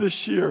 God,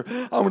 this year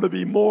I'm going to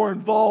be more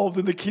involved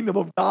in the kingdom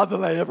of God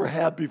than I ever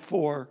had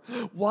before.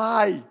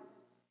 Why?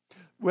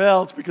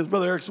 Well, it's because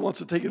Brother Erickson wants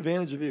to take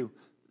advantage of you.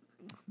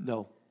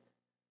 No,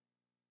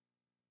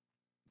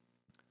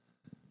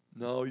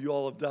 you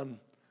all have done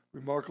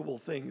remarkable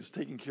things,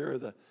 taking care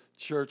of the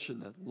church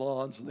and the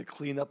lawns and the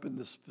cleanup in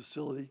this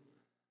facility.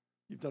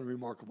 You've done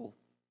remarkable.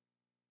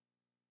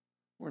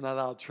 We're not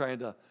out trying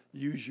to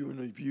use you and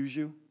abuse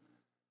you.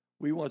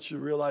 We want you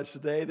to realize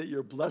today that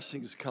your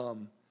blessings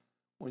come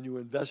when you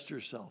invest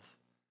yourself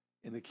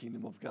in the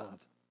kingdom of God.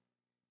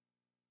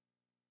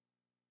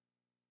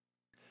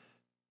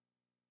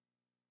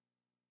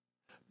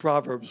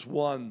 Proverbs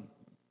 1,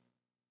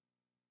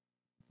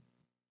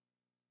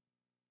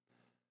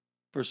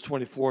 verse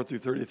 24 through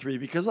 33.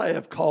 Because I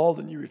have called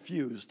and you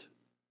refused.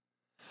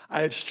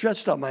 I have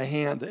stretched out my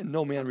hand and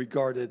no man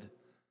regarded.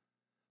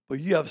 But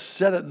you have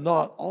set at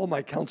naught all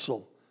my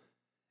counsel,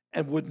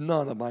 and would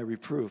none of my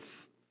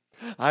reproof.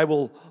 I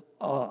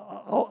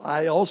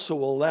also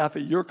will laugh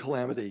at your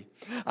calamity.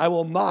 I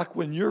will mock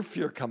when your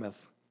fear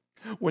cometh.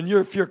 When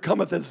your fear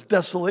cometh as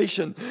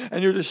desolation,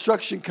 and your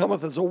destruction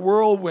cometh as a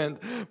whirlwind,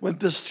 when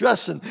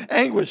distress and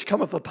anguish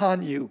cometh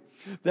upon you,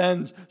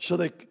 then shall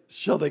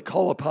they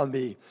call upon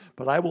me,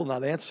 but I will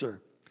not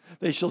answer.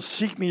 They shall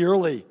seek me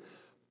early,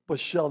 but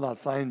shall not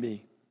find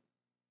me.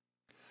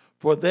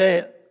 For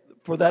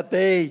that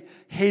they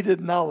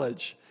hated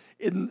knowledge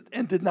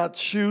and did not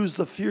choose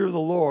the fear of the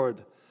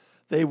Lord,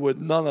 they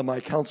would none of my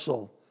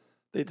counsel.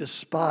 They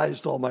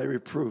despised all my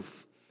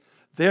reproof.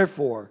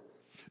 Therefore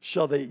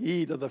shall they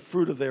eat of the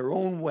fruit of their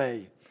own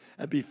way,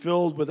 and be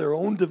filled with their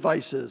own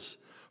devices.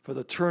 For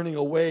the turning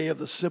away of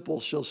the simple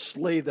shall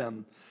slay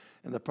them,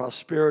 and the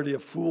prosperity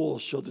of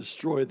fools shall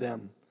destroy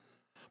them.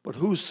 But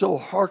whoso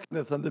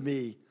hearkeneth unto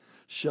me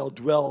shall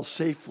dwell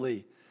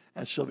safely,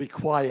 and shall be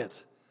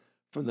quiet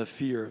from the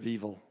fear of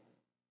evil.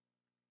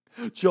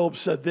 Job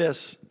said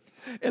this,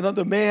 and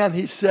unto man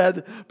he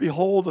said,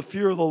 behold, the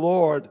fear of the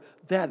Lord,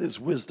 that is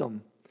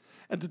wisdom,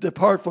 and to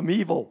depart from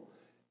evil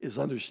is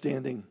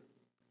understanding.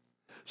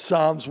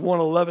 Psalms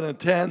 111 and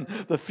 10,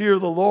 the fear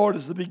of the Lord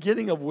is the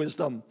beginning of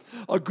wisdom.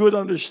 A good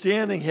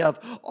understanding hath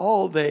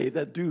all they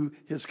that do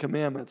his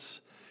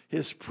commandments.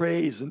 His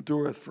praise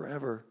endureth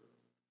forever.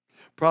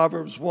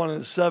 Proverbs 1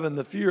 and 7,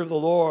 the fear of the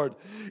Lord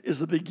is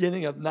the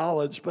beginning of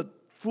knowledge, but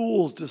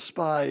fools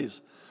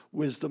despise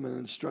wisdom and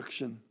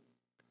instruction.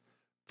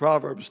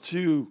 Proverbs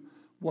 2,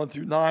 1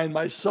 through 9,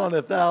 my son,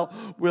 if thou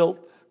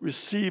wilt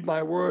receive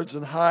my words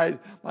and hide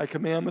my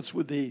commandments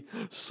with thee,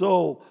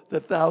 so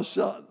that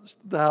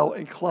thou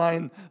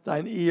incline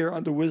thine ear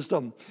unto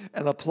wisdom,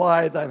 and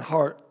apply thine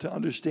heart to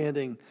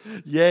understanding.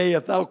 Yea,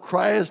 if thou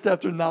criest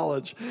after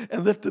knowledge,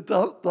 and liftest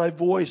up thy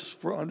voice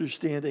for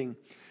understanding,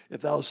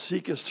 if thou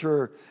seekest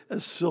her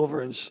as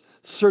silver, and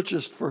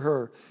searchest for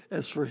her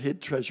as for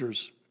hid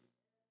treasures,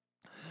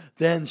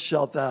 then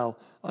shalt thou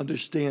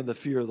understand the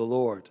fear of the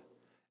Lord,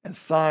 and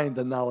find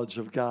the knowledge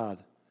of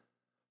God.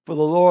 For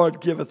the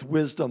Lord giveth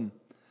wisdom.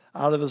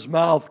 Out of his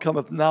mouth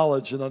cometh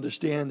knowledge and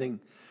understanding.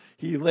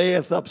 He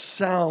layeth up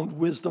sound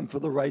wisdom for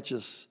the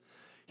righteous.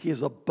 He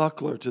is a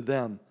buckler to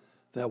them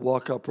that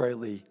walk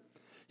uprightly.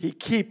 He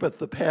keepeth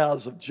the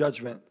paths of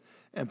judgment,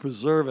 and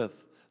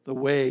preserveth the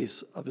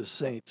ways of his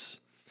saints.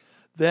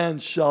 Then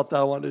shalt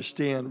thou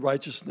understand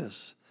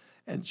righteousness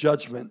and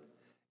judgment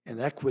and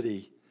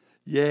equity,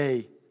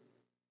 yea,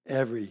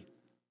 every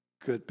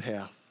good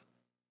path.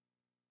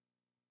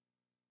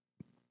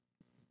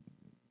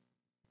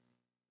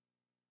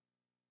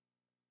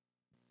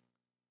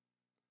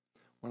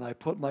 When I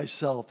put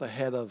myself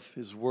ahead of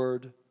his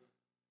word,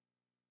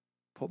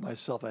 put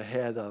myself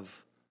ahead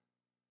of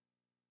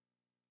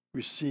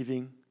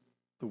receiving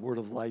the word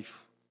of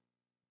life,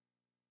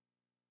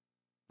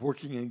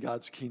 working in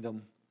God's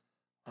kingdom,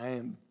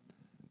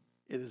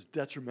 it is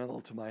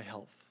detrimental to my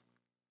health.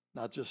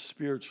 Not just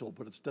spiritual,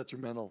 but it's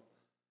detrimental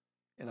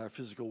in our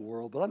physical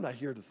world. But I'm not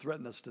here to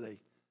threaten us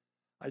today.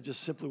 I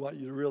just simply want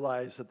you to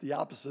realize that the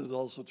opposite is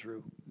also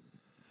true.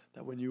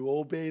 That when you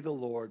obey the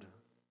Lord,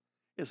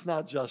 it's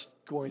not just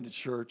going to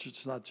church.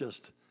 It's not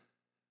just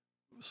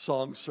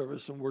song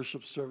service and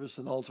worship service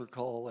and altar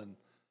call and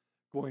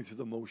going through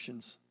the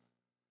motions.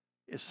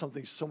 It's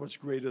something so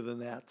much greater than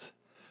that.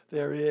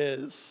 There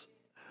is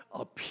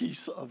a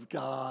peace of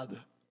God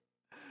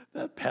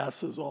that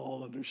passes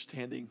all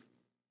understanding.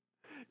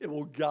 It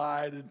will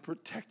guide and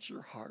protect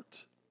your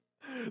heart.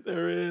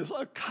 There is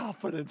a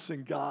confidence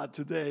in God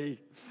today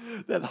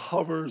that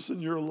hovers in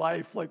your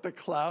life like the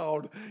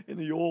cloud in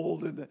the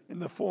old and in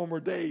the former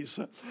days.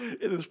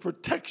 It is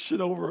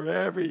protection over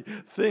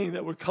everything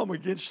that would come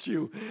against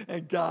you,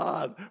 and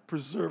God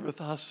preserveth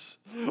us.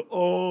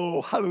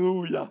 Oh,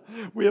 hallelujah.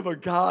 We have a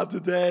God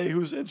today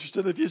who's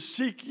interested. If you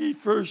seek ye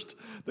first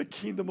the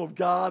kingdom of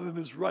God and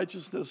his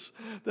righteousness,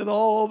 then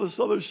all this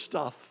other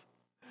stuff,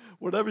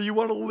 whatever you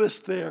want to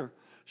list there,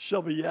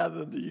 shall be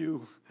added unto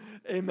you.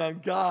 Amen.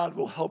 God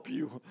will help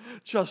you.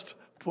 Just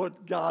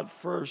put God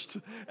first.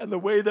 And the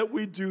way that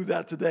we do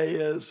that today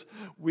is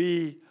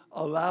we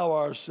allow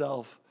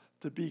ourselves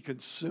to be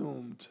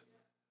consumed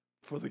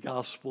for the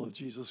gospel of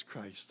Jesus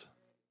Christ.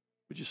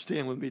 Would you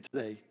stand with me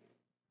today?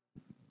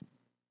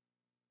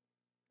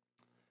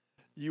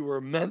 You were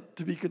meant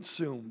to be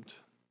consumed.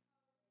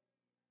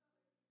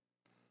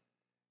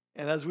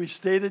 And as we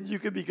stated, you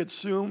could be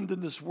consumed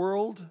in this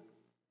world.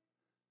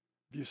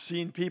 If you've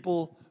seen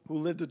people who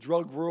live the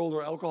drug world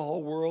or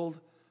alcohol world,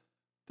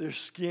 their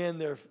skin,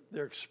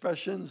 their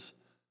expressions,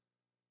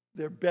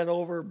 their bent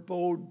over,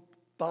 bowed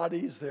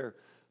bodies, they're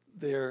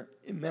not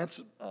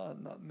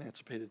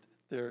emancipated.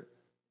 They're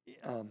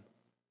can't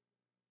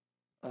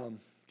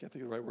think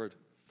of the right word.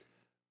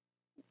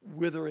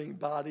 Withering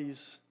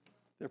bodies,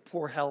 their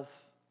poor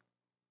health,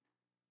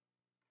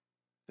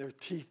 their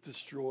teeth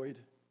destroyed,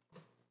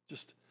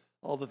 just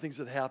all the things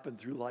that happen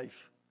through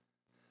life.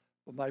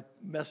 But my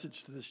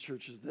message to this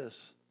church is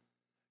this: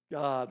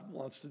 God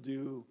wants to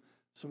do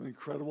some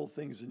incredible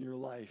things in your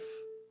life.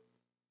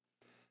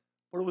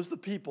 But it was the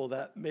people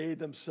that made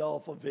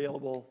themselves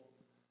available.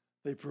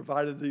 They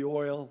provided the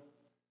oil.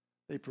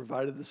 They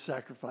provided the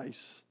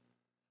sacrifice.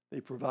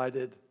 They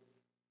provided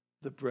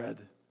the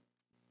bread.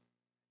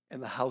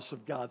 And the house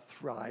of God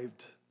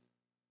thrived.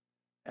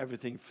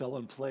 Everything fell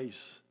in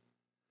place.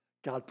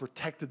 God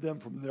protected them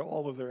from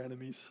all of their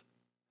enemies.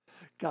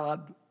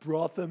 God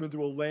brought them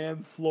into a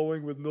land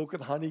flowing with milk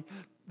and honey,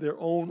 their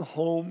own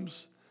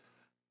homes.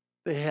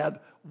 They had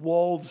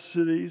walled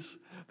cities.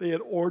 They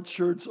had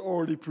orchards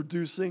already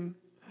producing.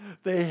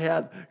 They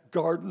had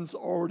gardens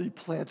already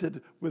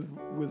planted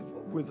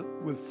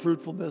with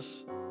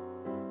fruitfulness.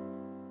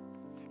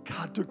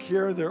 God took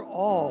care of their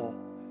all.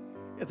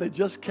 If they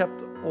just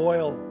kept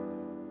oil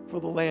for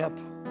the lamp,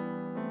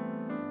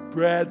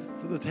 bread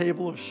for the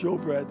table of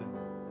showbread,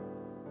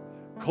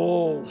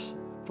 coals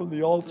from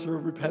the altar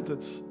of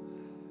repentance,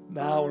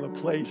 now in a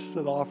place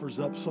that offers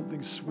up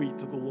something sweet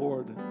to the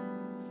Lord.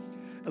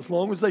 As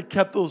long as they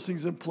kept those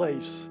things in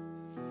place,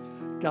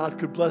 God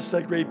could bless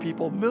that great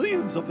people,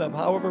 millions of them,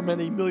 however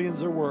many millions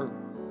there were.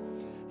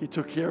 He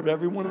took care of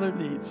every one of their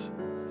needs.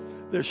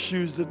 Their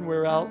shoes didn't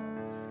wear out.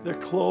 Their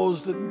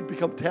clothes didn't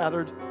become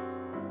tattered.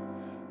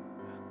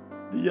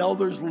 The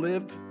elders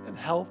lived and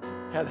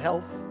had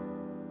health.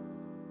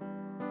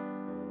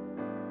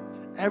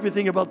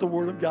 Everything about the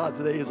Word of God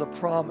today is a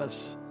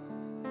promise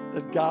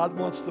that God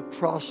wants to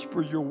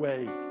prosper your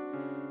way,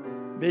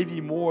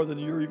 maybe more than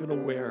you're even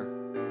aware.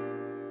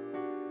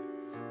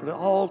 But it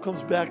all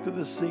comes back to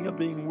this thing of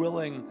being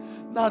willing,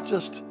 not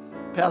just,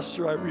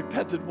 Pastor, I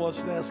repented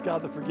once and asked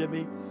God to forgive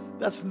me.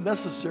 That's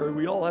necessary.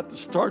 We all have to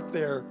start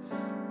there,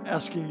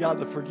 asking God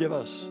to forgive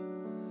us.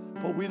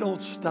 But we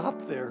don't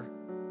stop there.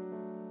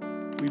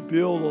 We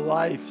build a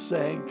life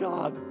saying,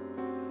 God,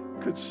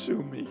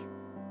 consume me.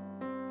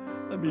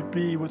 Let me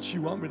be what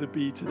you want me to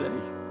be today.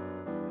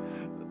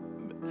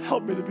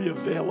 Help me to be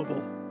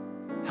available.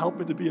 Help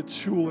me to be a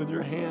tool in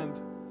your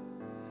hand.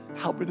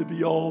 Help me to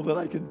be all that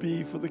I can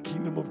be for the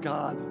kingdom of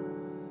God.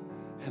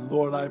 And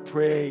Lord, I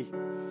pray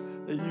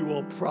that you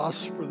will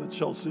prosper the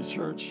Chelsea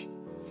Church.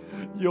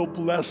 You'll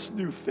bless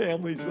new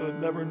families that have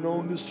never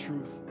known this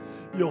truth.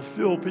 You'll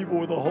fill people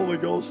with the Holy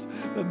Ghost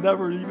that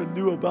never even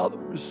knew about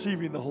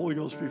receiving the Holy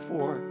Ghost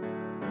before.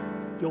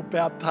 You'll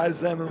baptize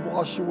them and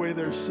wash away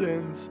their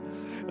sins.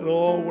 And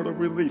oh, what a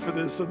relief it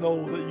is to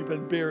know that you've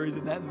been buried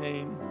in that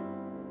name.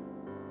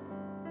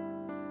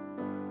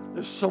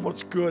 There's so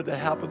much good that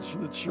happens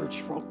from the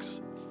church,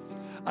 folks.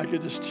 I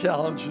could just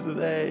challenge you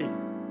today.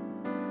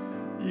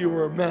 You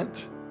were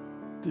meant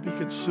to be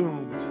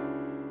consumed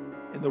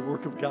in the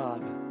work of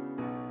God.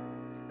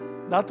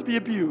 Not to be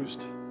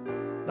abused,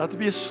 not to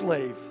be a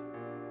slave.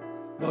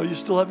 No, you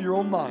still have your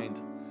own mind.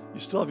 You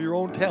still have your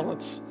own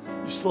talents.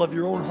 You still have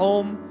your own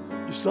home.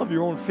 You still have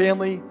your own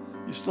family.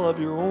 You still have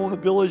your own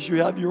abilities.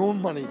 You have your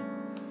own money.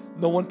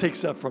 No one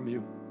takes that from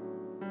you.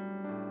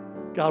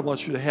 God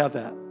wants you to have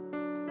that.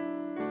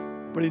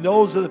 But he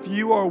knows that if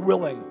you are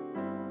willing,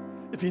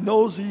 if he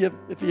knows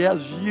if he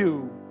has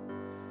you,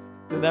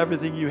 then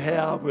everything you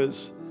have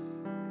is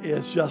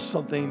just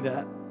something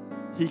that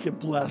he can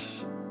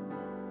bless,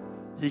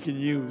 he can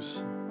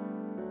use.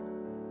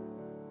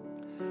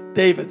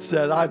 David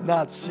said, I've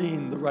not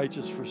seen the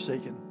righteous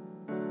forsaken.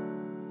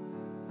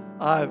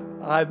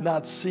 I've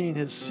not seen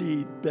his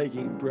seed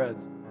begging bread.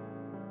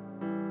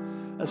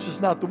 That's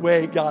just not the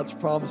way God's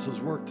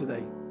promises work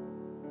today.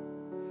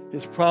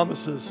 His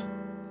promises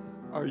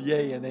are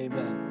yea and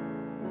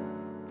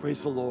amen.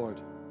 Praise the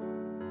Lord.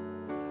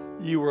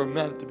 You were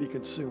meant to be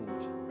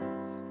consumed.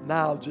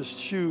 Now just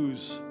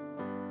choose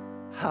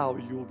how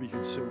you will be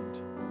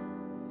consumed.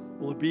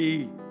 Will it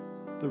be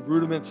the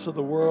rudiments of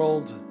the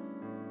world?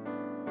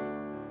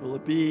 Will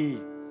it be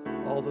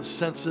all the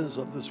senses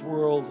of this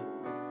world?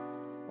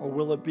 Or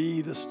will it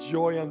be this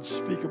joy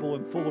unspeakable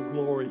and full of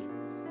glory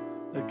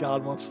that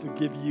God wants to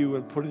give you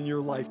and put in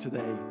your life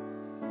today?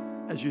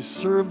 As you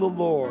serve the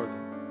Lord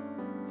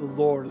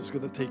is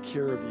going to take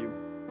care of you.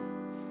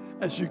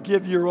 As you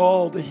give your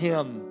all to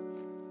him,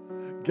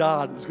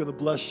 God is going to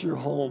bless your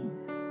home.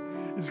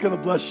 He's going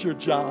to bless your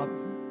job.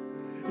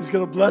 He's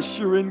going to bless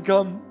your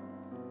income.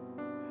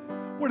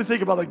 What do you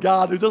think about a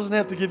God who doesn't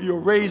have to give you a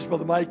raise,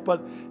 Brother Mike,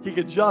 but he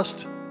could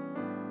just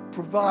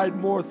provide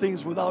more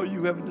things without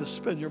you having to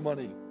spend your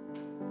money?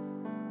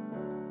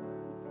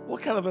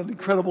 What kind of an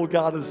incredible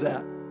God is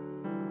that?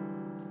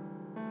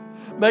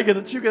 Megan,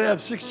 that you can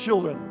have 6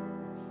 children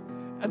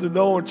and to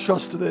know and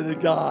trust today that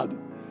God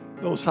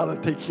knows how to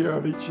take care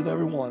of each and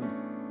every one.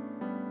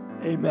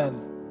 Amen.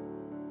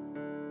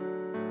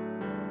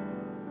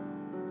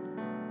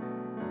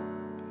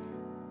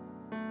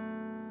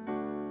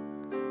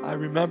 I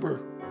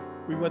remember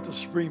we went to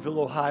Springfield,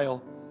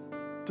 Ohio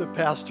to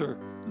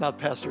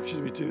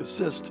to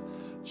assist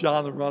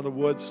John around the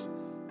woods.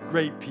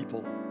 Great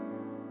people.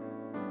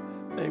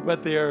 They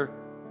went there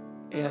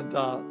and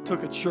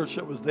took a church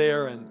that was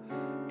there, and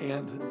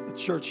the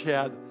church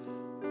had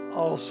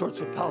all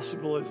sorts of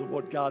possibilities of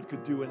what God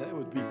could do, and it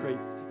would be great.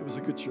 It was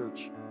a good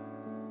church.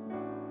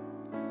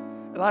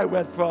 And I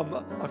went from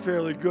a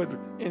fairly good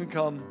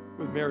income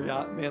with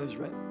Marriott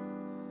Management.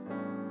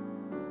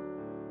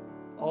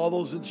 All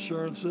those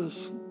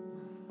insurances,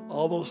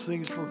 all those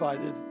things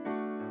provided.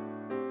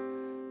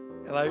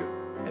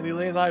 And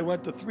Elaine and I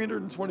went to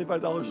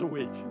 $325 a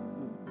week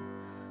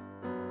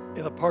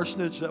in a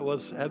parsonage that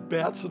had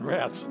bats and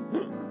rats.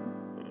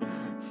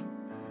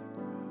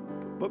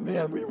 But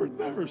man, we were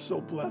never so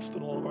blessed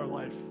in all of our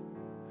life.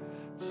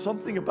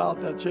 Something about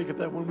that, Jacob,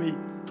 that when we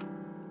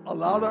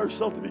allowed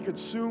ourselves to be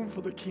consumed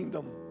for the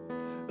kingdom.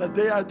 That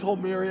day I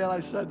told Mary, and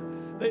I said,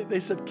 they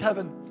said,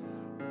 Kevin,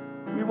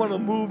 we want to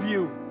move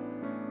you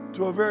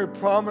to a very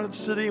prominent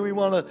city.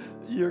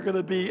 You're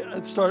going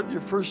to start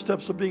your first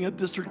steps of being a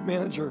district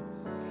manager.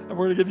 And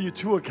we're going to give you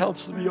 2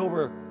 accounts to be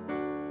over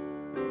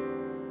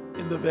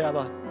in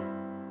Nevada.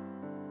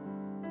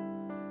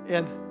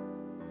 And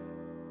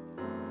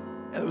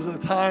it was at a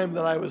time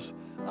that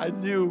I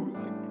knew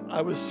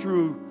I was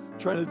through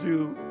trying to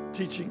do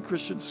teaching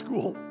Christian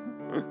school.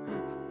 But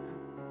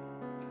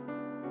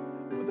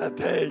that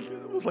day,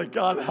 it was like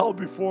God held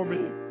before me.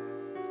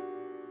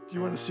 Do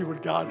you want to see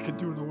what God can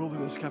do in the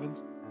wilderness, Kevin?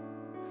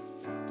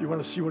 Do you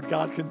want to see what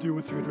God can do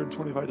with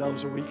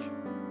 $325 a week?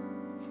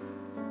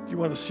 Do you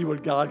want to see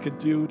what God can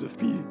do to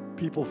be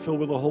people filled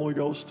with the Holy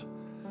Ghost?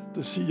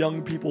 To see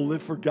young people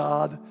live for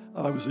God?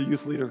 I was a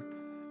youth leader.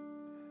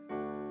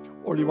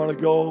 Or do you want to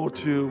go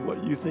to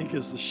what you think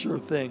is the sure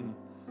thing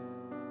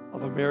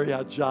of a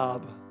Marriott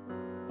job,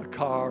 a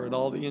car, and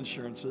all the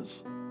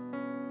insurances?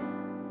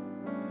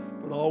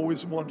 But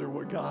always wonder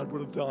what God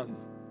would have done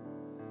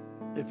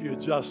if you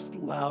had just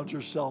allowed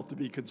yourself to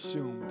be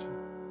consumed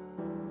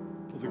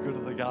for the good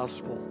of the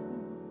gospel.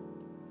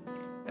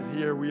 And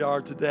here we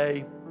are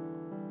today,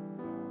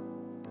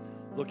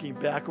 looking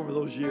back over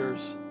those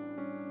years,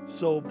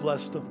 so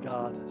blessed of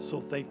God, so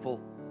thankful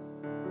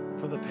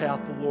for the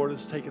path the Lord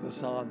has taken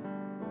us on.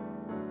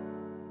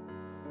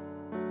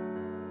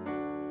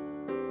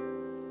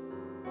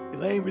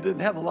 Elaine, we didn't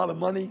have a lot of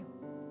money,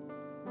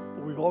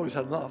 but we've always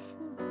had enough.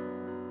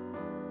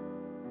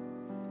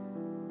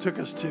 Took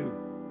us to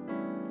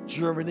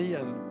Germany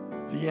and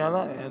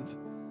Vienna and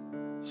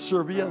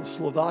Serbia and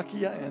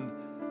Slovakia and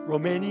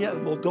Romania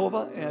and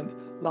Moldova and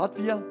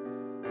Latvia,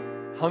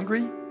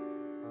 Hungary.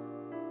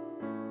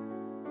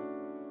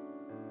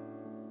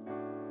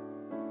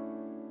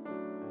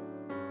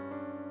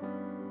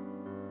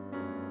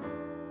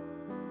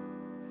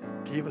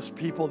 gave us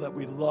people that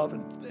we love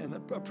and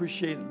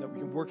appreciate and that we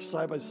can work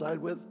side by side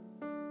with.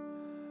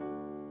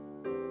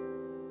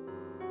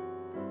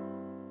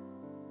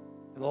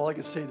 And all I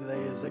can say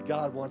today is that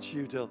God wants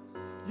you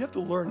have to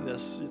learn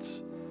this.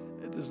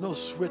 There's no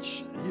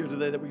switch here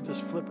today that we can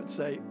just flip and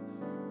say,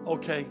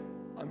 okay,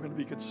 I'm going to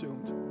be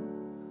consumed.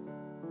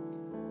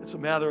 It's a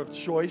matter of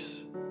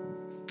choice.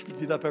 You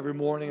get up every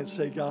morning and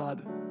say,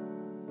 God,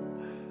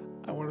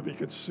 I want to be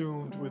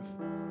consumed with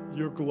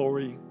your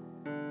glory,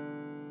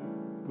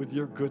 with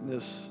your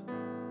goodness,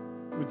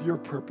 with your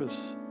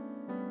purpose,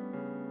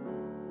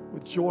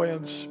 with joy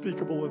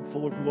unspeakable and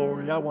full of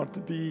glory. I want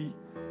to be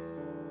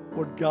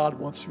what God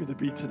wants me to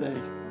be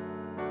today.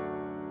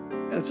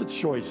 And it's a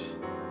choice.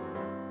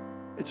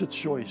 It's a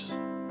choice.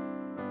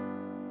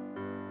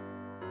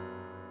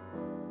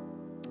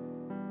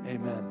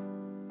 Amen.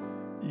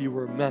 You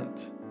were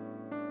meant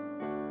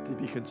to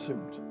be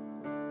consumed.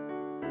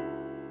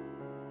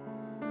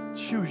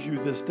 Choose you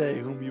this day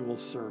whom you will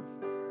serve.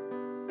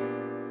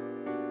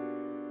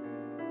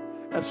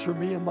 As for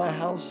me and my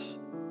house,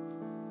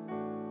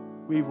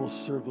 we will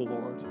serve the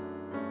Lord.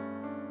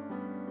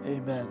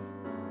 Amen.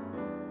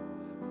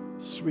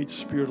 Sweet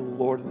Spirit of the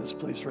Lord in this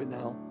place right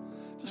now.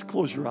 Just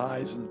close your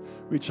eyes and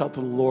reach out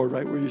to the Lord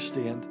right where you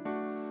stand.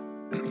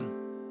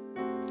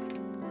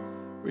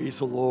 Praise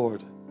the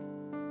Lord.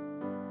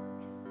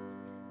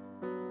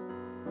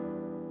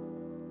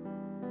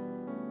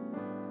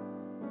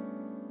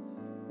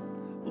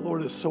 The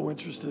Lord is so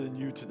interested in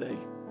you today.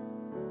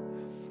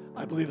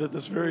 I believe that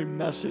this very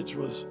message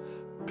was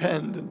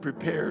penned and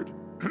prepared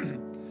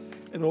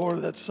in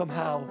order that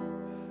somehow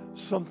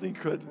something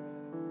could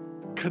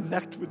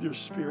connect with your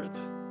spirit.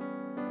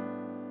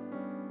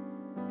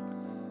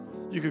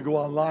 You could go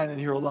online and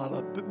hear a lot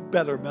of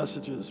better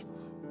messages,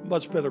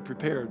 much better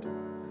prepared.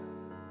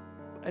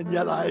 And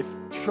yet I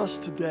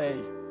trust today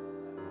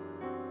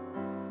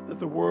that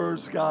the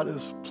words God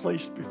has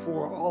placed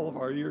before all of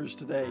our ears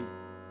today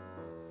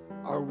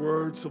are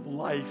words of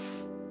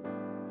life,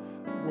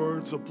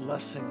 words of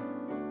blessing,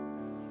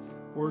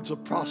 words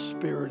of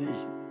prosperity,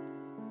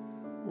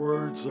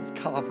 words of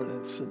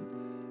confidence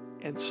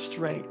and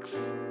strength,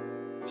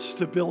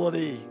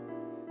 stability,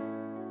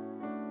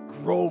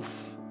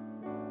 growth,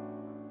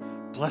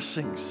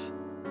 blessings.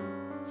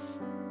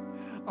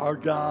 Our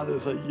God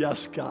is a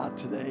yes God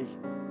today.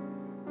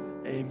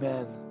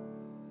 Amen.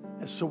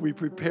 And so we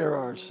prepare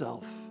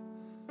ourselves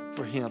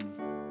for Him.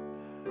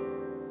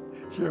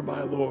 Here,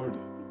 my Lord,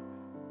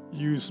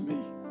 use me.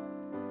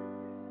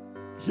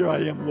 Here I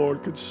am,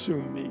 Lord,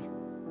 consume me.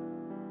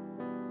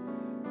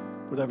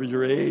 Whatever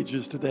your age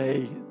is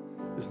today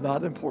is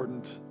not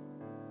important.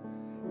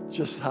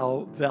 Just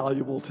how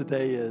valuable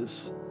today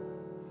is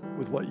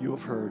with what you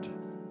have heard.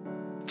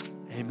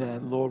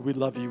 Amen. Lord, we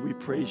love you. We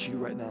praise you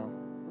right now.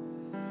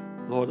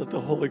 Lord, let the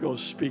Holy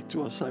Ghost speak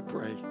to us, I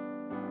pray.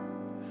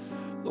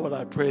 Lord,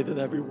 I pray that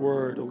every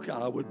word, oh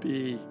God, would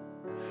be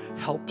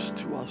helps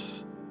to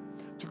us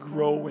to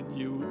grow in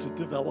you, to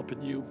develop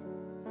in you.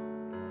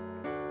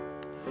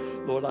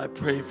 Lord, I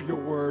pray for your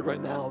word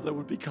right now that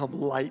would become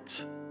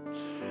light.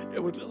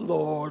 It would,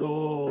 Lord,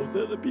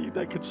 that would be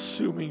that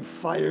consuming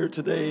fire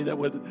today that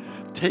would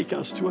take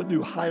us to a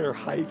new higher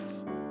height.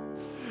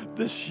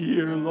 This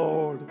year,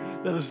 Lord,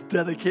 let us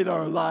dedicate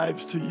our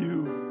lives to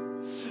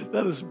you.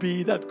 Let us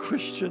be that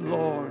Christian,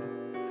 Lord,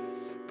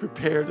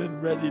 prepared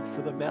and readied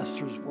for the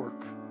Master's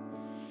work.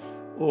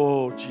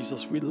 Oh,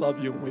 Jesus, we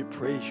love you and we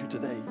praise you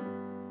today.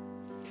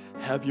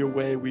 Have your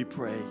way, we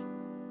pray.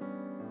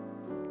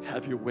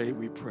 Have your way,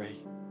 we pray.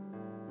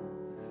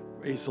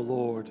 Praise the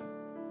Lord.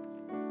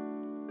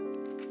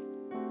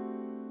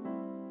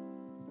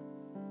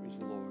 Praise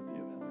the Lord. Do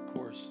you have the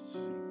chorus?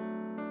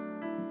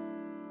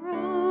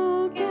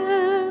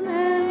 Broken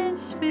and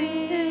spilled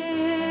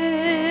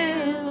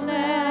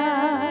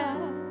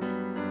out,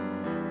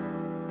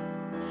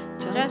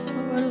 just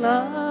for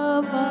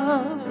love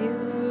of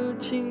you,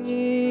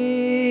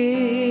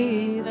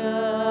 Jesus,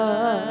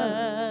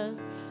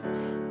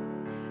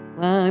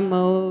 my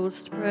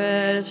most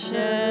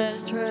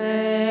precious treasure,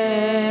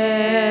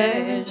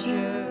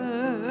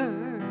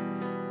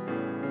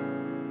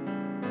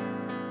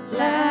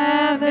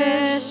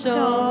 lavished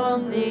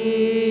on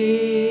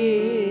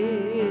thee,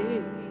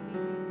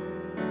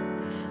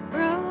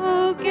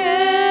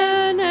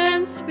 broken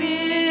and spilled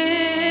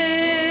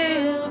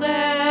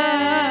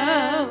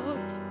out,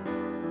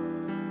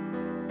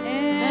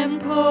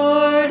 and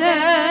poured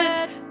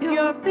at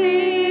your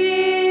feet.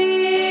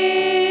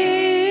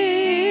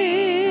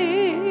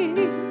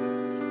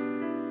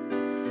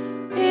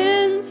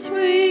 In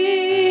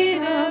sweet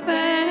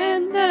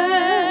abandon,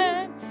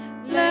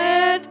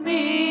 let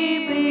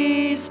me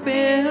be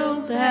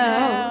spilled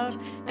out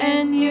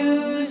and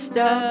used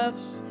up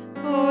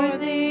for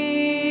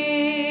thee.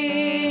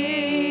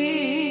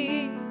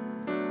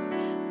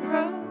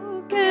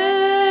 Broken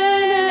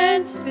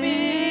and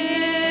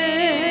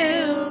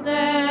spilled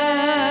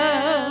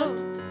out,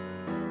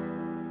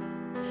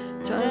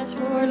 just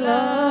for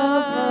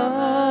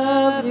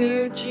love of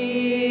you, Jesus.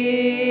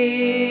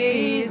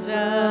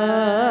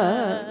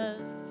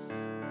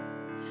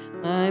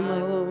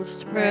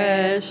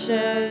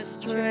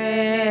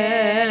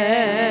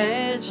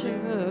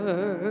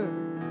 treasure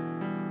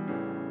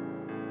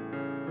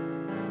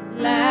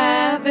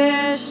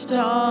lavished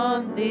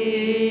on thee,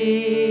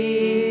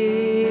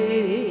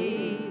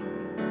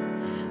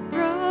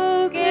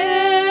 broken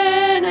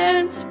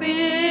and spilled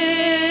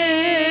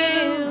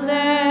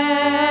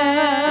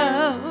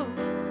out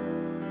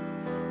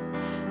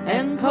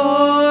and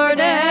poured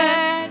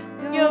at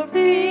your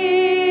feet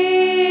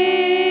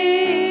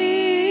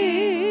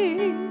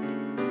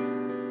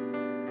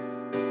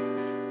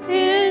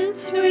in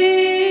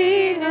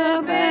sweet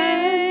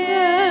abandon.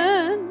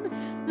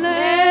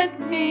 Let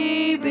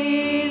me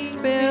be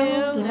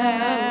spilled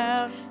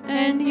out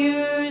and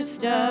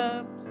used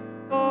up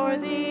for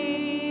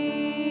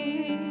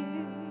thee.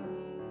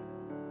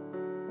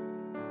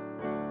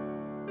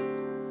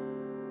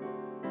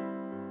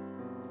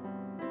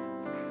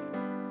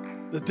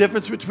 The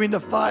difference between the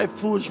 5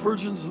 foolish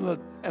virgins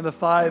and the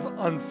 5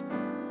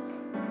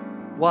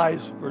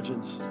 unwise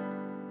virgins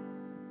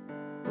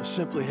was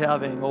simply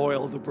having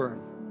oil to burn.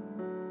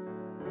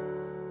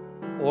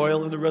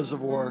 Oil in the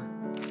reservoir,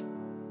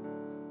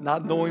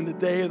 not knowing the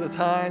day or the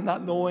time,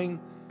 not knowing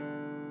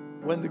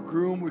when the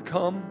groom would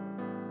come,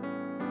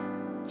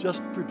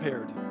 just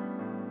prepared.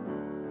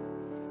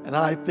 And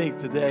I think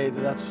today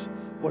that that's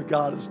what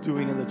God is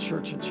doing in the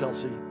church in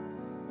Chelsea.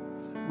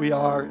 We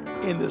are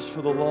in this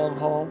for the long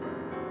haul.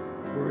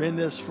 We're in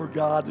this for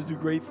God to do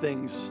great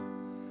things.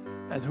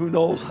 And who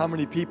knows how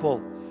many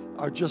people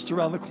are just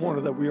around the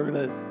corner that we are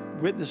going to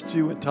witness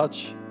to and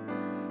touch.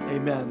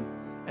 Amen.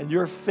 And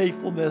your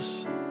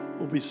faithfulness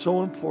will be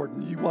so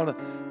important. We want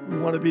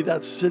to be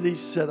that city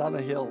set on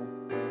a hill.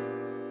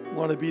 We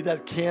want to be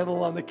that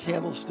candle on the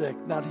candlestick,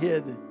 not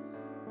hid,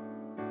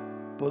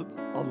 but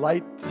a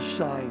light to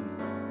shine.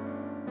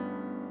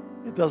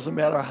 It doesn't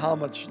matter how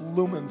much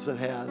lumens it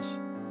has.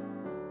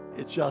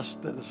 It's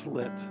just that it's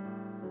lit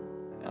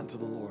unto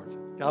the Lord.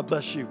 God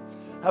bless you.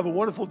 Have a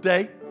wonderful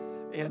day,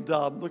 and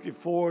looking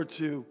forward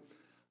to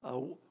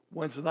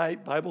Wednesday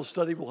night Bible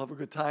study. We'll have a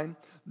good time.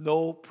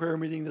 No prayer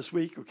meeting this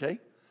week, okay,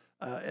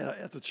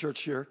 at the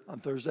church here on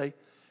Thursday,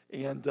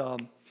 and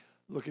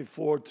looking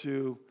forward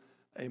to,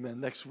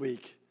 amen, next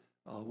week.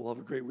 We'll have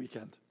a great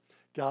weekend.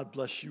 God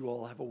bless you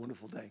all. Have a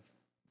wonderful day.